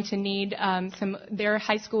is going to need their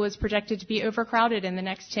high school is projected to be overcrowded in the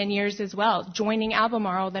next 10 years as well, joining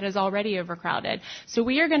Albemarle that is already overcrowded. So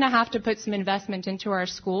we are going to have to put some investment into our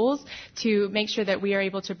schools to make sure that we are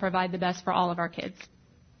able to provide the best for all of our kids.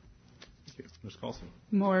 Thank you. Ms. Carlson.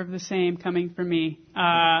 More of the same coming from me.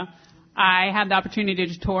 I had the opportunity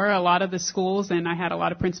to tour a lot of the schools, and I had a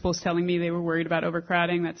lot of principals telling me they were worried about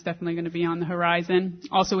overcrowding. That's definitely going to be on the horizon.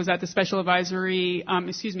 Also was at the Special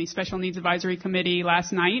Needs Advisory Committee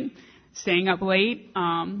last night, staying up late.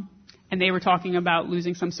 And they were talking about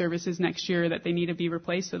losing some services next year that they need to be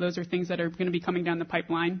replaced. So those are things that are going to be coming down the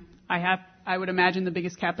pipeline. I would imagine the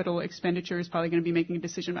biggest capital expenditure is probably going to be making a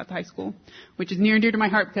decision about the high school, which is near and dear to my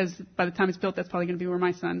heart because by the time it's built, that's probably going to be where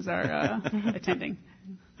my sons are attending.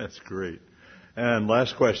 That's great. And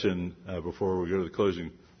last question before we go to the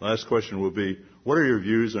closing. Last question will be, what are your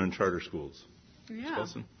views on charter schools? Yeah.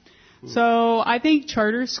 So I think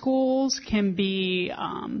charter schools can be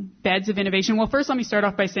beds of innovation. Well, first let me start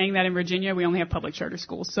off by saying that in Virginia we only have public charter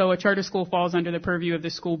schools. So a charter school falls under the purview of the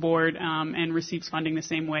school board and receives funding the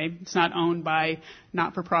same way. It's not owned by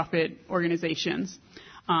not-for-profit organizations.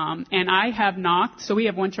 And I have knocked, so we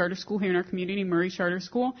have one charter school here in our community, Murray Charter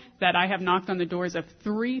School, that I have knocked on the doors of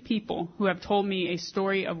 3 people who have told me a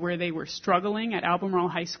story of where they were struggling at Albemarle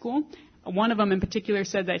High School. One of them in particular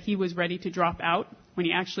said that he was ready to drop out when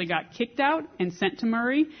he actually got kicked out and sent to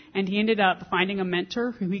Murray, and he ended up finding a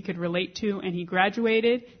mentor who he could relate to, and he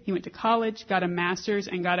graduated, he went to college, got a master's,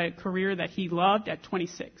 and got a career that he loved at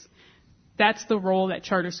 26. That's the role that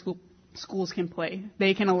charter schools can play.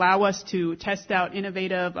 They can allow us to test out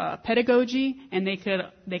innovative pedagogy, and they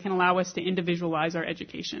can allow us to individualize our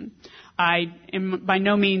education. I am by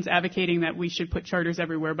no means advocating that we should put charters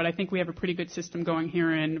everywhere, but I think we have a pretty good system going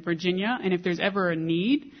here in Virginia, and if there's ever a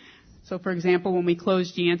need, so for example, when we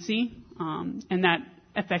closed Yancey, and that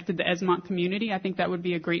affected the Esmont community, I think that would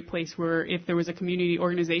be a great place where if there was a community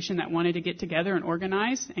organization that wanted to get together and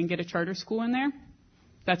organize and get a charter school in there,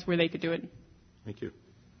 that's where they could do it. Thank you.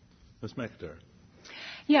 Ms. McIntyre.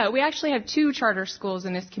 Yeah, we actually have 2 charter schools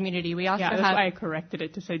in this community. We also that's have why I corrected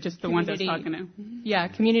it to say just the one that's talking to. Yeah,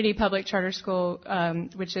 Community Public Charter School,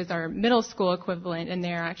 which is our middle school equivalent, and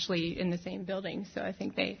they're actually in the same building. So I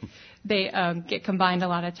think they get combined a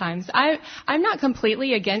lot of times. I'm not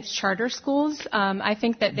completely against charter schools. I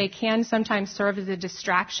think that they can sometimes serve as a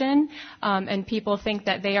distraction, and people think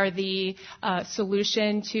that they are the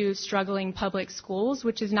solution to struggling public schools,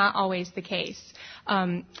 which is not always the case.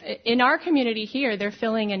 In our community here, they're filling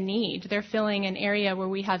filling a need. They're filling an area where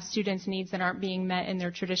we have students' needs that aren't being met in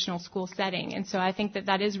their traditional school setting. And so I think that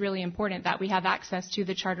that is really important, that we have access to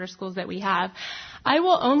the charter schools that we have. I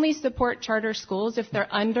will only support charter schools if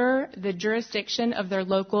they're under the jurisdiction of their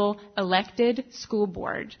local elected school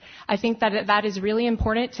board. I think that that is really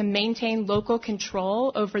important to maintain local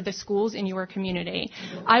control over the schools in your community.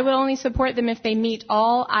 I will only support them if they meet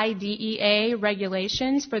all IDEA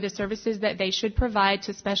regulations for the services that they should provide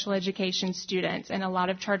to special education students. And a lot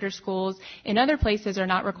of charter schools in other places are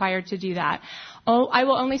not required to do that. I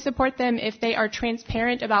will only support them if they are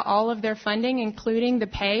transparent about all of their funding, including the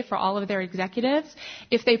pay for all of their executives,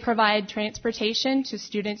 if they provide transportation to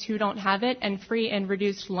students who don't have it, and free and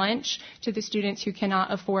reduced lunch to the students who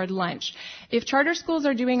cannot afford lunch. If charter schools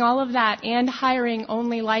are doing all of that and hiring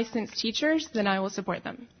only licensed teachers, then I will support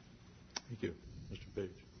them. Thank you. Mr.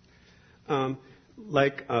 Page.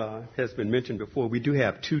 Like has been mentioned before, we do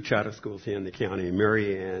have 2 charter schools here in the county,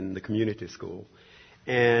 Murray and the community school.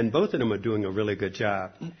 And both of them are doing a really good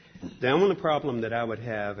job. The only problem that I would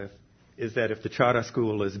have is that if the charter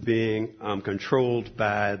school is being controlled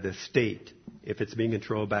by the state, if it's being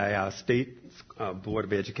controlled by our state Board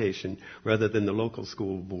of Education rather than the local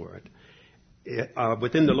school board.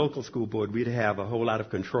 Within the local school board, we'd have a whole lot of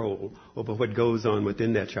control over what goes on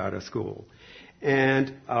within that charter school.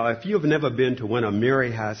 And if you've never been to one of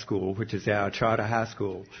Murray High School, which is our charter high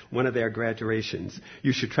school, one of their graduations,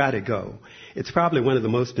 you should try to go. It's probably one of the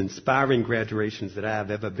most inspiring graduations that I've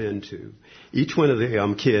ever been to. Each one of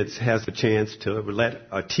the kids has a chance to let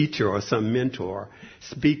a teacher or some mentor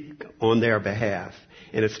speak on their behalf.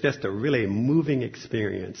 And it's just a really moving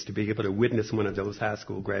experience to be able to witness one of those high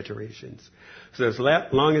school graduations. So as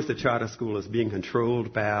long as the charter school is being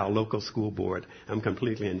controlled by our local school board, I'm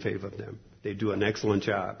completely in favor of them. They do an excellent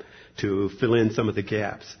job to fill in some of the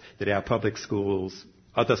gaps that our public schools,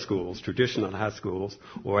 other schools, traditional high schools,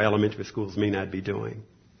 or elementary schools may not be doing.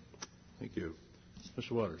 Thank you.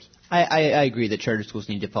 Mr. Waters. I agree that charter schools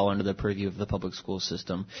need to fall under the purview of the public school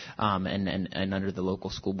system and under the local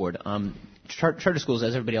school board. Charter schools,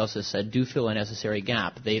 as everybody else has said, do fill a necessary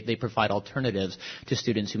gap. They provide alternatives to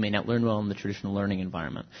students who may not learn well in the traditional learning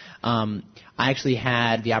environment. I actually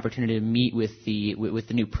had the opportunity to meet with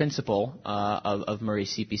the new principal of Murray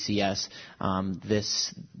CPCS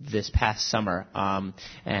this past summer,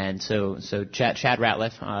 and so Chad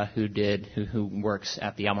Ratliff, who works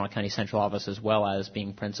at the Albemarle County Central Office as well as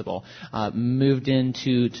being principal, moved in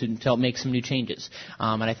to help make some new changes.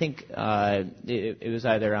 And I think it was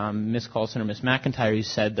either Ms. Colson or Ms. McIntyre who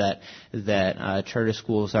said that charter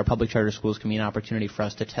schools, our public charter schools, can be an opportunity for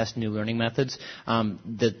us to test new learning methods.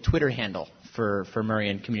 The Twitter handle for Murray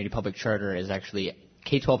and Community Public Charter is actually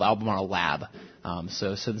K-12 Albemarle Lab.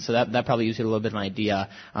 So that probably gives you a little bit of an idea.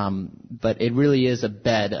 But it really is a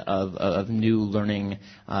bed of new learning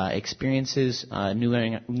experiences, new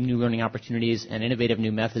learning opportunities, and innovative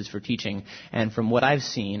new methods for teaching. And from what I've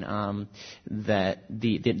seen, that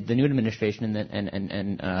the new administration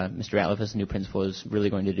and Mr. Ratliff as the new principal is really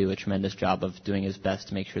going to do a tremendous job of doing his best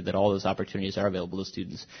to make sure that all those opportunities are available to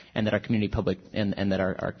students, and that our community public and that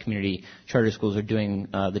our community charter schools are doing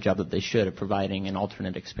the job that they should of providing an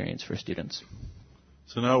alternate experience for students.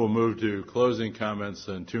 So now we'll move to closing comments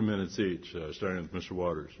in 2 minutes each, starting with Mr.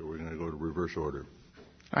 Waters. So we're going to go to reverse order.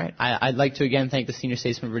 All right. I'd like to again thank the Senior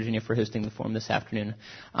Statesman of Virginia for hosting the forum this afternoon.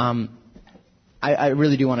 I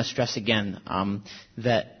really do want to stress again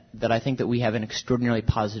that I think that we have an extraordinarily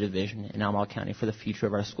positive vision in Albemarle County for the future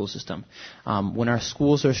of our school system. When our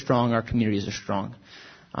schools are strong, our communities are strong.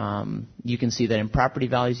 You can see that in property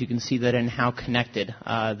values. You can see that in how connected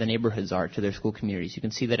the neighborhoods are to their school communities. You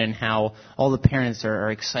can see that in how all the parents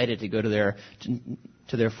are excited to go to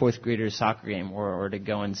their fourth graders' soccer game or to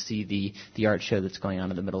go and see the art show that's going on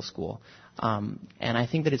in the middle school. And I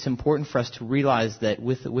think that it's important for us to realize that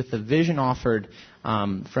with the vision offered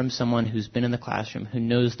from someone who's been in the classroom, who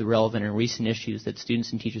knows the relevant and recent issues that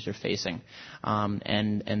students and teachers are facing,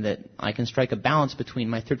 and that I can strike a balance between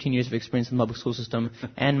my 13 years of experience in the public school system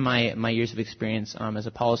and my years of experience as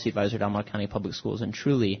a policy advisor at Albemarle County Public Schools, and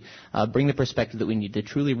truly bring the perspective that we need to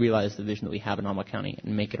truly realize the vision that we have in Albemarle County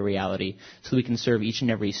and make it a reality so we can serve each and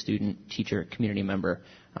every student, teacher, community member,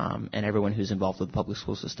 and everyone who's involved with the public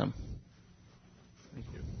school system.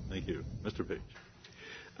 Thank you. Mr. Page.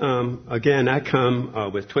 Again, I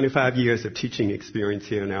come with 25 years of teaching experience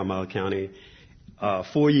here in Albemarle County,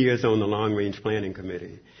 4 years on the Long Range Planning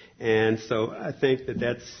Committee. And so I think that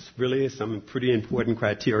that's really some pretty important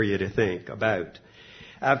criteria to think about.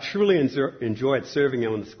 I've truly enjoyed serving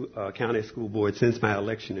on the county school board since my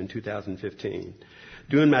election in 2015.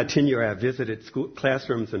 During my tenure, I visited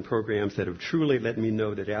classrooms and programs that have truly let me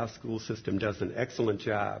know that our school system does an excellent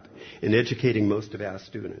job in educating most of our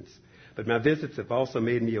students. But my visits have also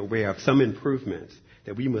made me aware of some improvements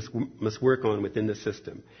that we must work on within the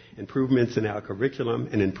system, improvements in our curriculum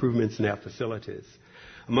and improvements in our facilities.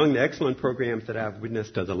 Among the excellent programs that I've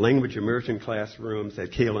witnessed are the language immersion classrooms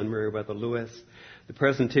at Cale and Meriwether Lewis, the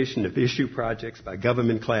presentation of issue projects by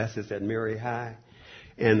government classes at Mary High,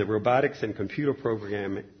 and the robotics and computer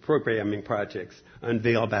programming projects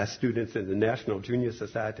unveiled by students in the National Junior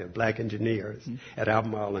Society of Black Engineers at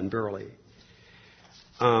Albemarle and Burley.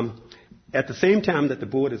 At the same time that the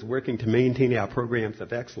board is working to maintain our programs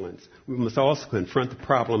of excellence, we must also confront the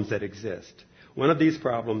problems that exist. One of these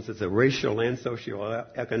problems is a racial and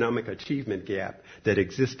socioeconomic achievement gap that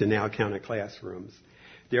exists in our county classrooms.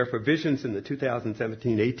 There are provisions in the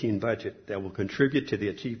 2017-18 budget that will contribute to the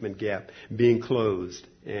achievement gap being closed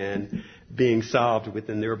and being solved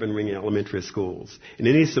within the urban ring elementary schools. And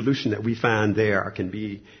any solution that we find there can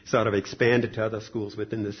be sort of expanded to other schools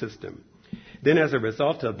within the system. Then, as a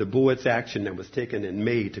result of the board's action that was taken in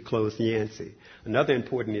May to close Yancey, another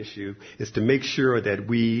important issue is to make sure that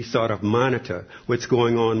we sort of monitor what's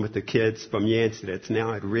going on with the kids from Yancey that's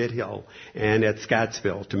now at Red Hill and at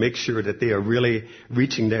Scottsville to make sure that they are really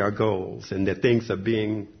reaching their goals and that things are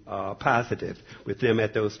being positive with them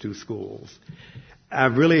at those two schools. I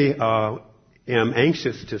really am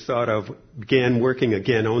anxious to sort of begin working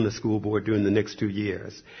again on the school board during the next 2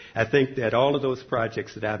 years. I think that all of those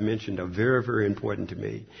projects that I've mentioned are very, very important to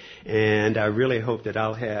me, and I really hope that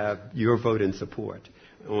I'll have your vote in support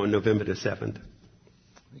on November the 7th.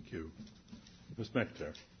 Thank you. Ms.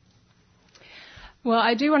 McIntyre. Well,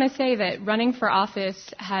 I do want to say that running for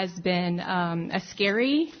office has been a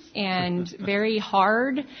scary and very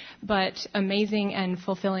hard but amazing and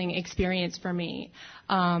fulfilling experience for me.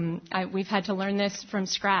 We've had to learn this from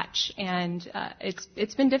scratch, and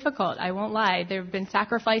it's been difficult. I won't lie. There have been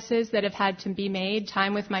sacrifices that have had to be made,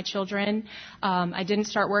 time with my children. I didn't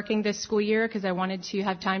start working this school year because I wanted to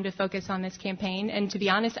have time to focus on this campaign, and to be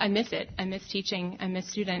honest, I miss it. I miss teaching. I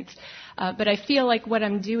miss students. But I feel like what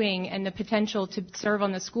I'm doing and the potential to serve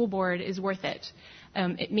on the school board is worth it.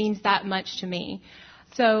 It means that much to me.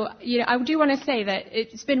 So, I do want to say that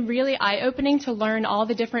it's been really eye-opening to learn all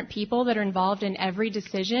the different people that are involved in every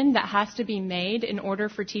decision that has to be made in order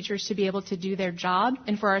for teachers to be able to do their job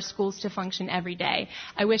and for our schools to function every day.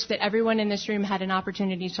 I wish that everyone in this room had an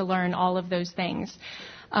opportunity to learn all of those things.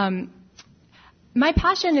 My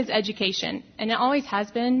passion is education, and it always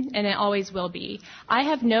has been, and it always will be. I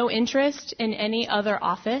have no interest in any other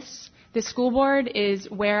office. The school board is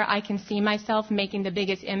where I can see myself making the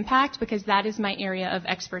biggest impact because that is my area of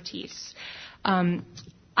expertise.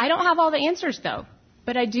 I don't have all the answers, though,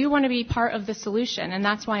 but I do want to be part of the solution, and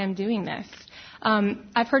that's why I'm doing this.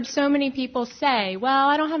 I've heard so many people say, well,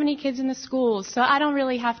 I don't have any kids in the schools, so I don't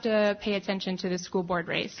really have to pay attention to the school board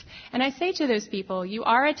race. And I say to those people, you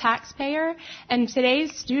are a taxpayer, and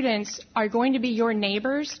today's students are going to be your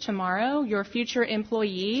neighbors tomorrow, your future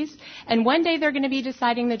employees, and one day they're going to be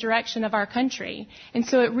deciding the direction of our country. And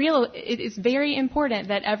so it is very important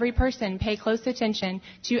that every person pay close attention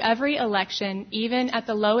to every election, even at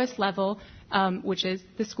the lowest level, which is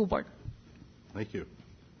the school board. Thank you.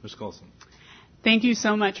 Ms. Coulson. Thank you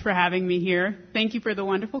so much for having me here. Thank you for the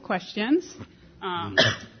wonderful questions.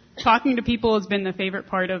 Talking to people has been my favorite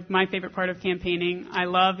part of campaigning. I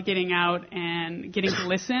love getting out and getting to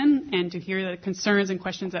listen and to hear the concerns and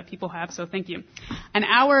questions that people have, so thank you. An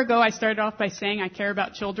hour ago, I started off by saying I care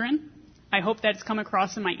about children. I hope that's come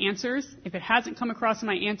across in my answers. If it hasn't come across in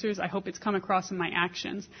my answers, I hope it's come across in my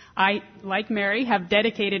actions. I, like Mary, have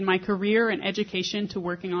dedicated my career and education to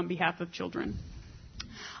working on behalf of children.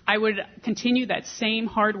 I would continue that same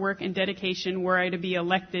hard work and dedication were I to be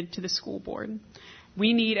elected to the school board.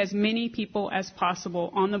 We need as many people as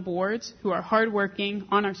possible on the boards who are hardworking,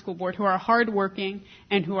 on our school board, who are hardworking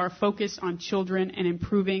and who are focused on children and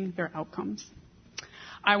improving their outcomes.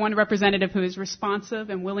 I want a representative who is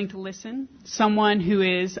responsive and willing to listen, someone who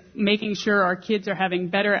is making sure our kids are having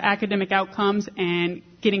better academic outcomes and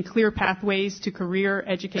getting clear pathways to career,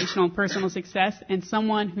 educational, and personal success, and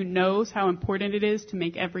someone who knows how important it is to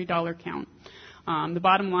make every dollar count. The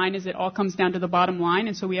bottom line is it all comes down to the bottom line,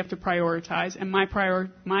 and so we have to prioritize, and my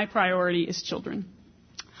priority is children.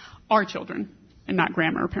 Our children, and not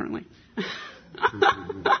grammar, apparently.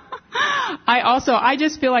 I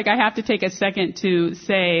just feel like I have to take a second to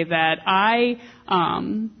say that I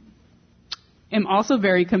am also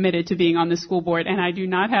very committed to being on the school board, and I do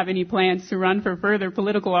not have any plans to run for further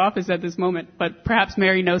political office at this moment, but perhaps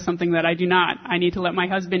Mary knows something that I do not. I need to let my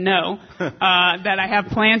husband know that I have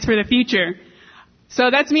plans for the future. So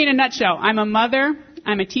that's me in a nutshell. I'm a mother.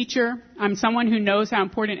 I'm a teacher. I'm someone who knows how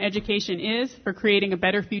important education is for creating a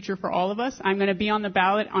better future for all of us. I'm going to be on the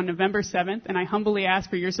ballot on November 7th, and I humbly ask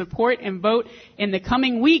for your support and vote in the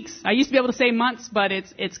coming weeks. I used to be able to say months, but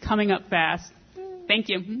it's coming up fast. Thank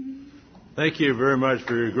you. Thank you very much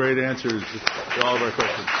for your great answers to all of our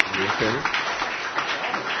questions.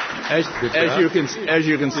 As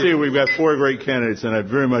you can see, we've got 4 great candidates, and I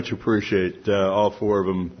very much appreciate all 4 of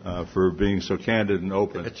them for being so candid and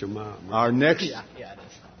open. That's your mom. Right? Our next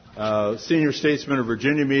Senior Statesmen of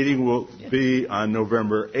Virginia meeting will be on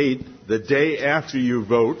November 8th, the day after you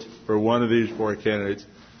vote for one of these 4 candidates.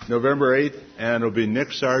 November 8th, and it'll be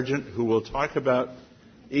Nick Sargent, who will talk about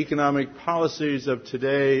economic policies of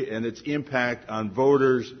today and its impact on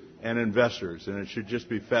voters and investors. And it should just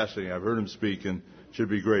be fascinating. I've heard him speak, and it should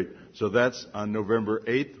be great. So that's on November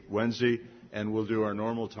 8th, Wednesday, and we'll do our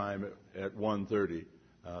normal time at 1:30.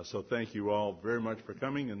 So thank you all very much for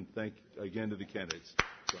coming, and thank again to the candidates.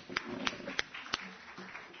 So.